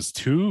 There was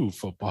 2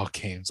 football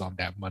games on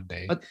that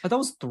Monday. I thought it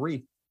was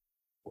 3.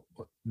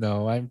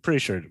 No, I'm pretty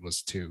sure it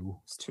was 2.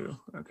 It's 2.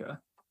 Okay.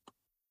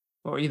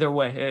 Well, either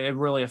way, it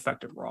really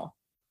affected Raw.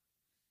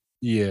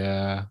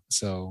 Yeah.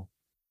 So,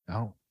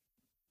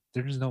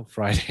 there's no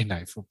Friday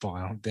night football,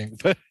 I don't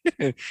think. But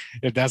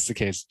if that's the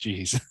case,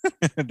 geez,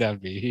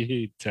 that'd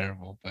be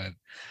terrible. But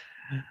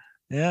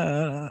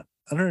yeah,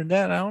 other than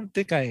that, I don't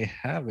think I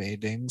have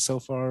anything so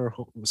far.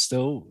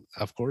 Still,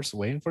 of course,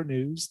 waiting for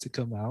news to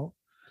come out.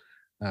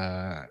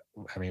 I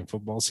mean,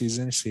 football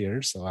season is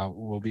here, so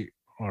I'll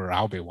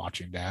be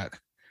watching that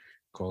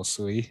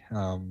closely.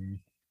 In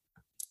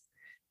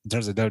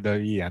terms of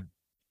WWE, I'm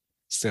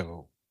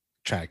still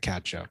trying to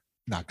catch up.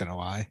 Not gonna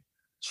lie.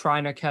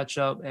 Trying to catch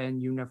up,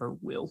 and you never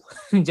will,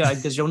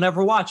 because you'll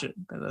never watch it.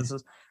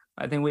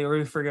 I think we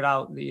already figured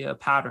out the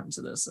patterns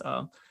of this.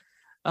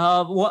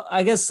 Well,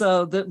 I guess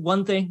the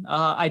one thing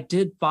I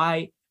did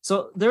buy.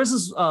 So there's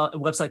this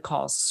website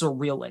called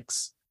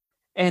Surrealix,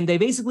 and they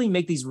basically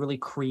make these really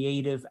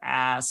creative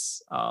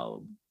ass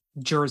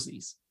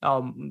jerseys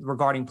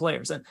regarding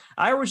players. And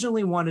I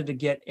originally wanted to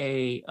get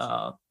a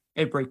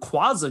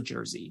Rayquaza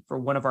jersey for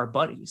one of our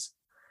buddies.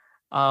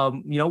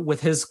 With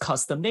his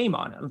custom name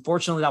on it.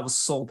 Unfortunately, that was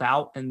sold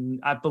out,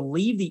 and I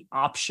believe the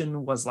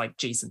option was like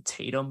Jason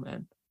Tatum,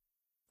 and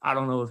I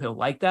don't know if he'll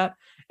like that.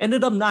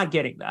 Ended up not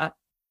getting that.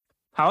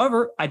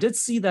 However, I did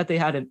see that they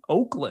had an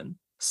Oakland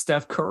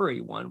Steph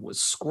Curry one with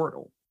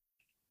Squirtle.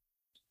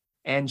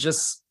 And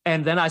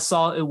then I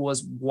saw it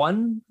was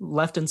one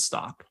left in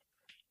stock.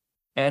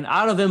 And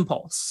out of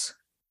impulse,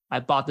 I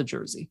bought the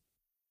jersey.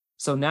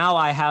 So now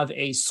I have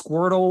a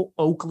Squirtle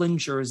Oakland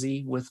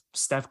jersey with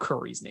Steph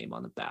Curry's name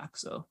on the back.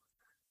 So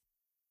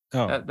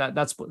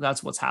that's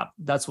what's happened.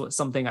 That's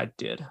something I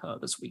did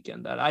this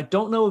weekend that I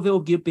don't know if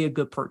it'll be a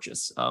good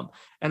purchase.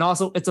 And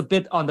also it's a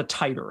bit on the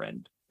tighter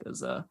end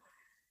because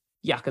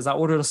I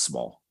ordered a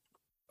small.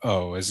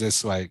 Oh, is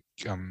this like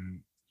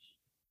the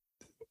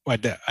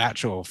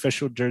actual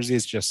official jersey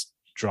is just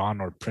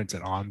drawn or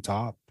printed on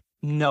top?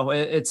 No,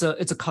 it's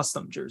a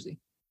custom jersey.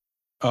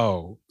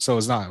 Oh, so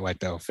it's not like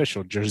the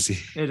official jersey.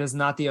 It is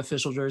not the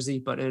official jersey,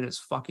 but it is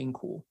fucking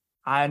cool.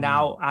 I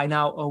now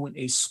own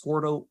a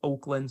Squirtle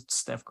Oakland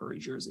Steph Curry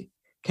jersey.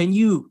 Do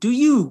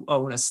you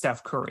own a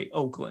Steph Curry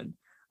Oakland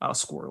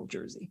Squirtle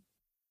jersey?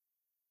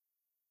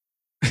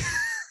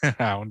 I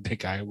don't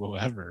think I will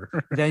ever.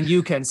 Then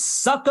you can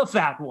suck a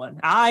fat one.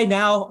 I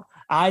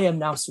am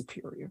now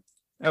superior.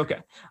 Okay.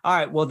 All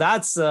right. Well,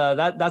 that's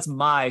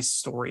my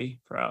story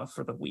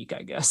for the week,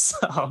 I guess.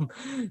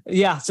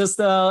 Just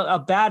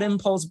a bad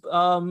impulse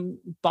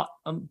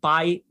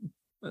buy.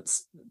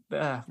 What's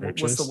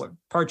the word?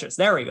 Purchase.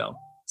 There we go.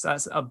 So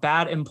that's a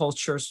bad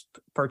impulse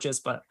purchase,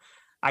 but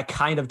I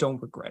kind of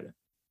don't regret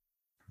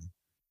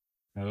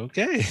it.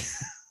 Okay.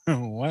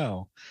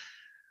 Well,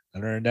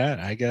 other than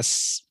that, I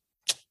guess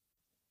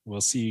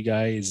we'll see you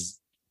guys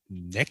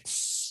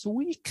next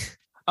week.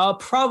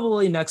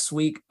 Probably next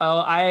week.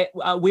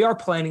 We are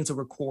planning to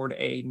record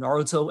a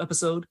Naruto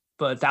episode,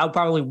 but that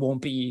probably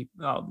won't be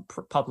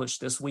published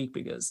this week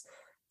because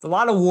it's a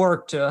lot of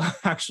work to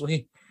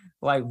actually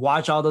like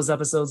watch all those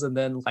episodes and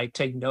then like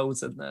take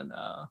notes and then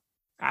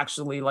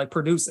actually like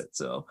produce it.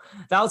 So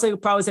that'll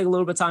probably take a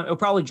little bit of time. It'll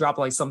probably drop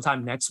like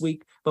sometime next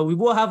week, but we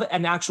will have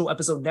an actual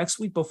episode next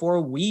week before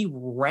we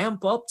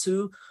ramp up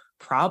to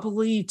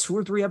probably 2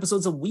 or 3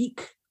 episodes a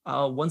week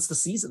once the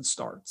season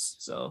starts.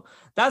 So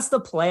that's the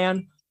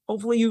plan.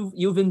 Hopefully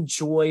you've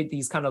enjoyed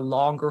these kind of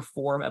longer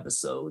form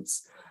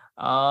episodes.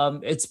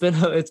 It's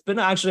been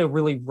actually a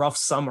really rough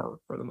summer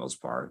for the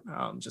most part,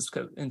 just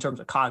in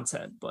terms of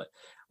content, but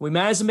we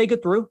managed to make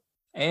it through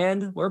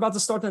and we're about to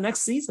start the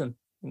next season.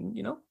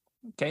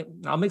 Okay,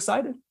 I'm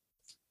excited.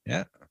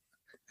 Yeah,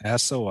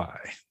 as so I.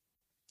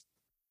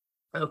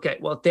 Okay,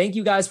 well, thank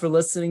you guys for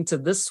listening to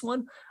this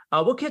one.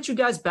 We'll catch you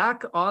guys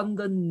back on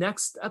the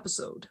next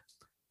episode,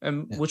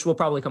 which will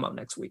probably come out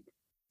next week.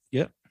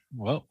 Yep.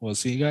 Well, we'll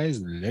see you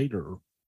guys later.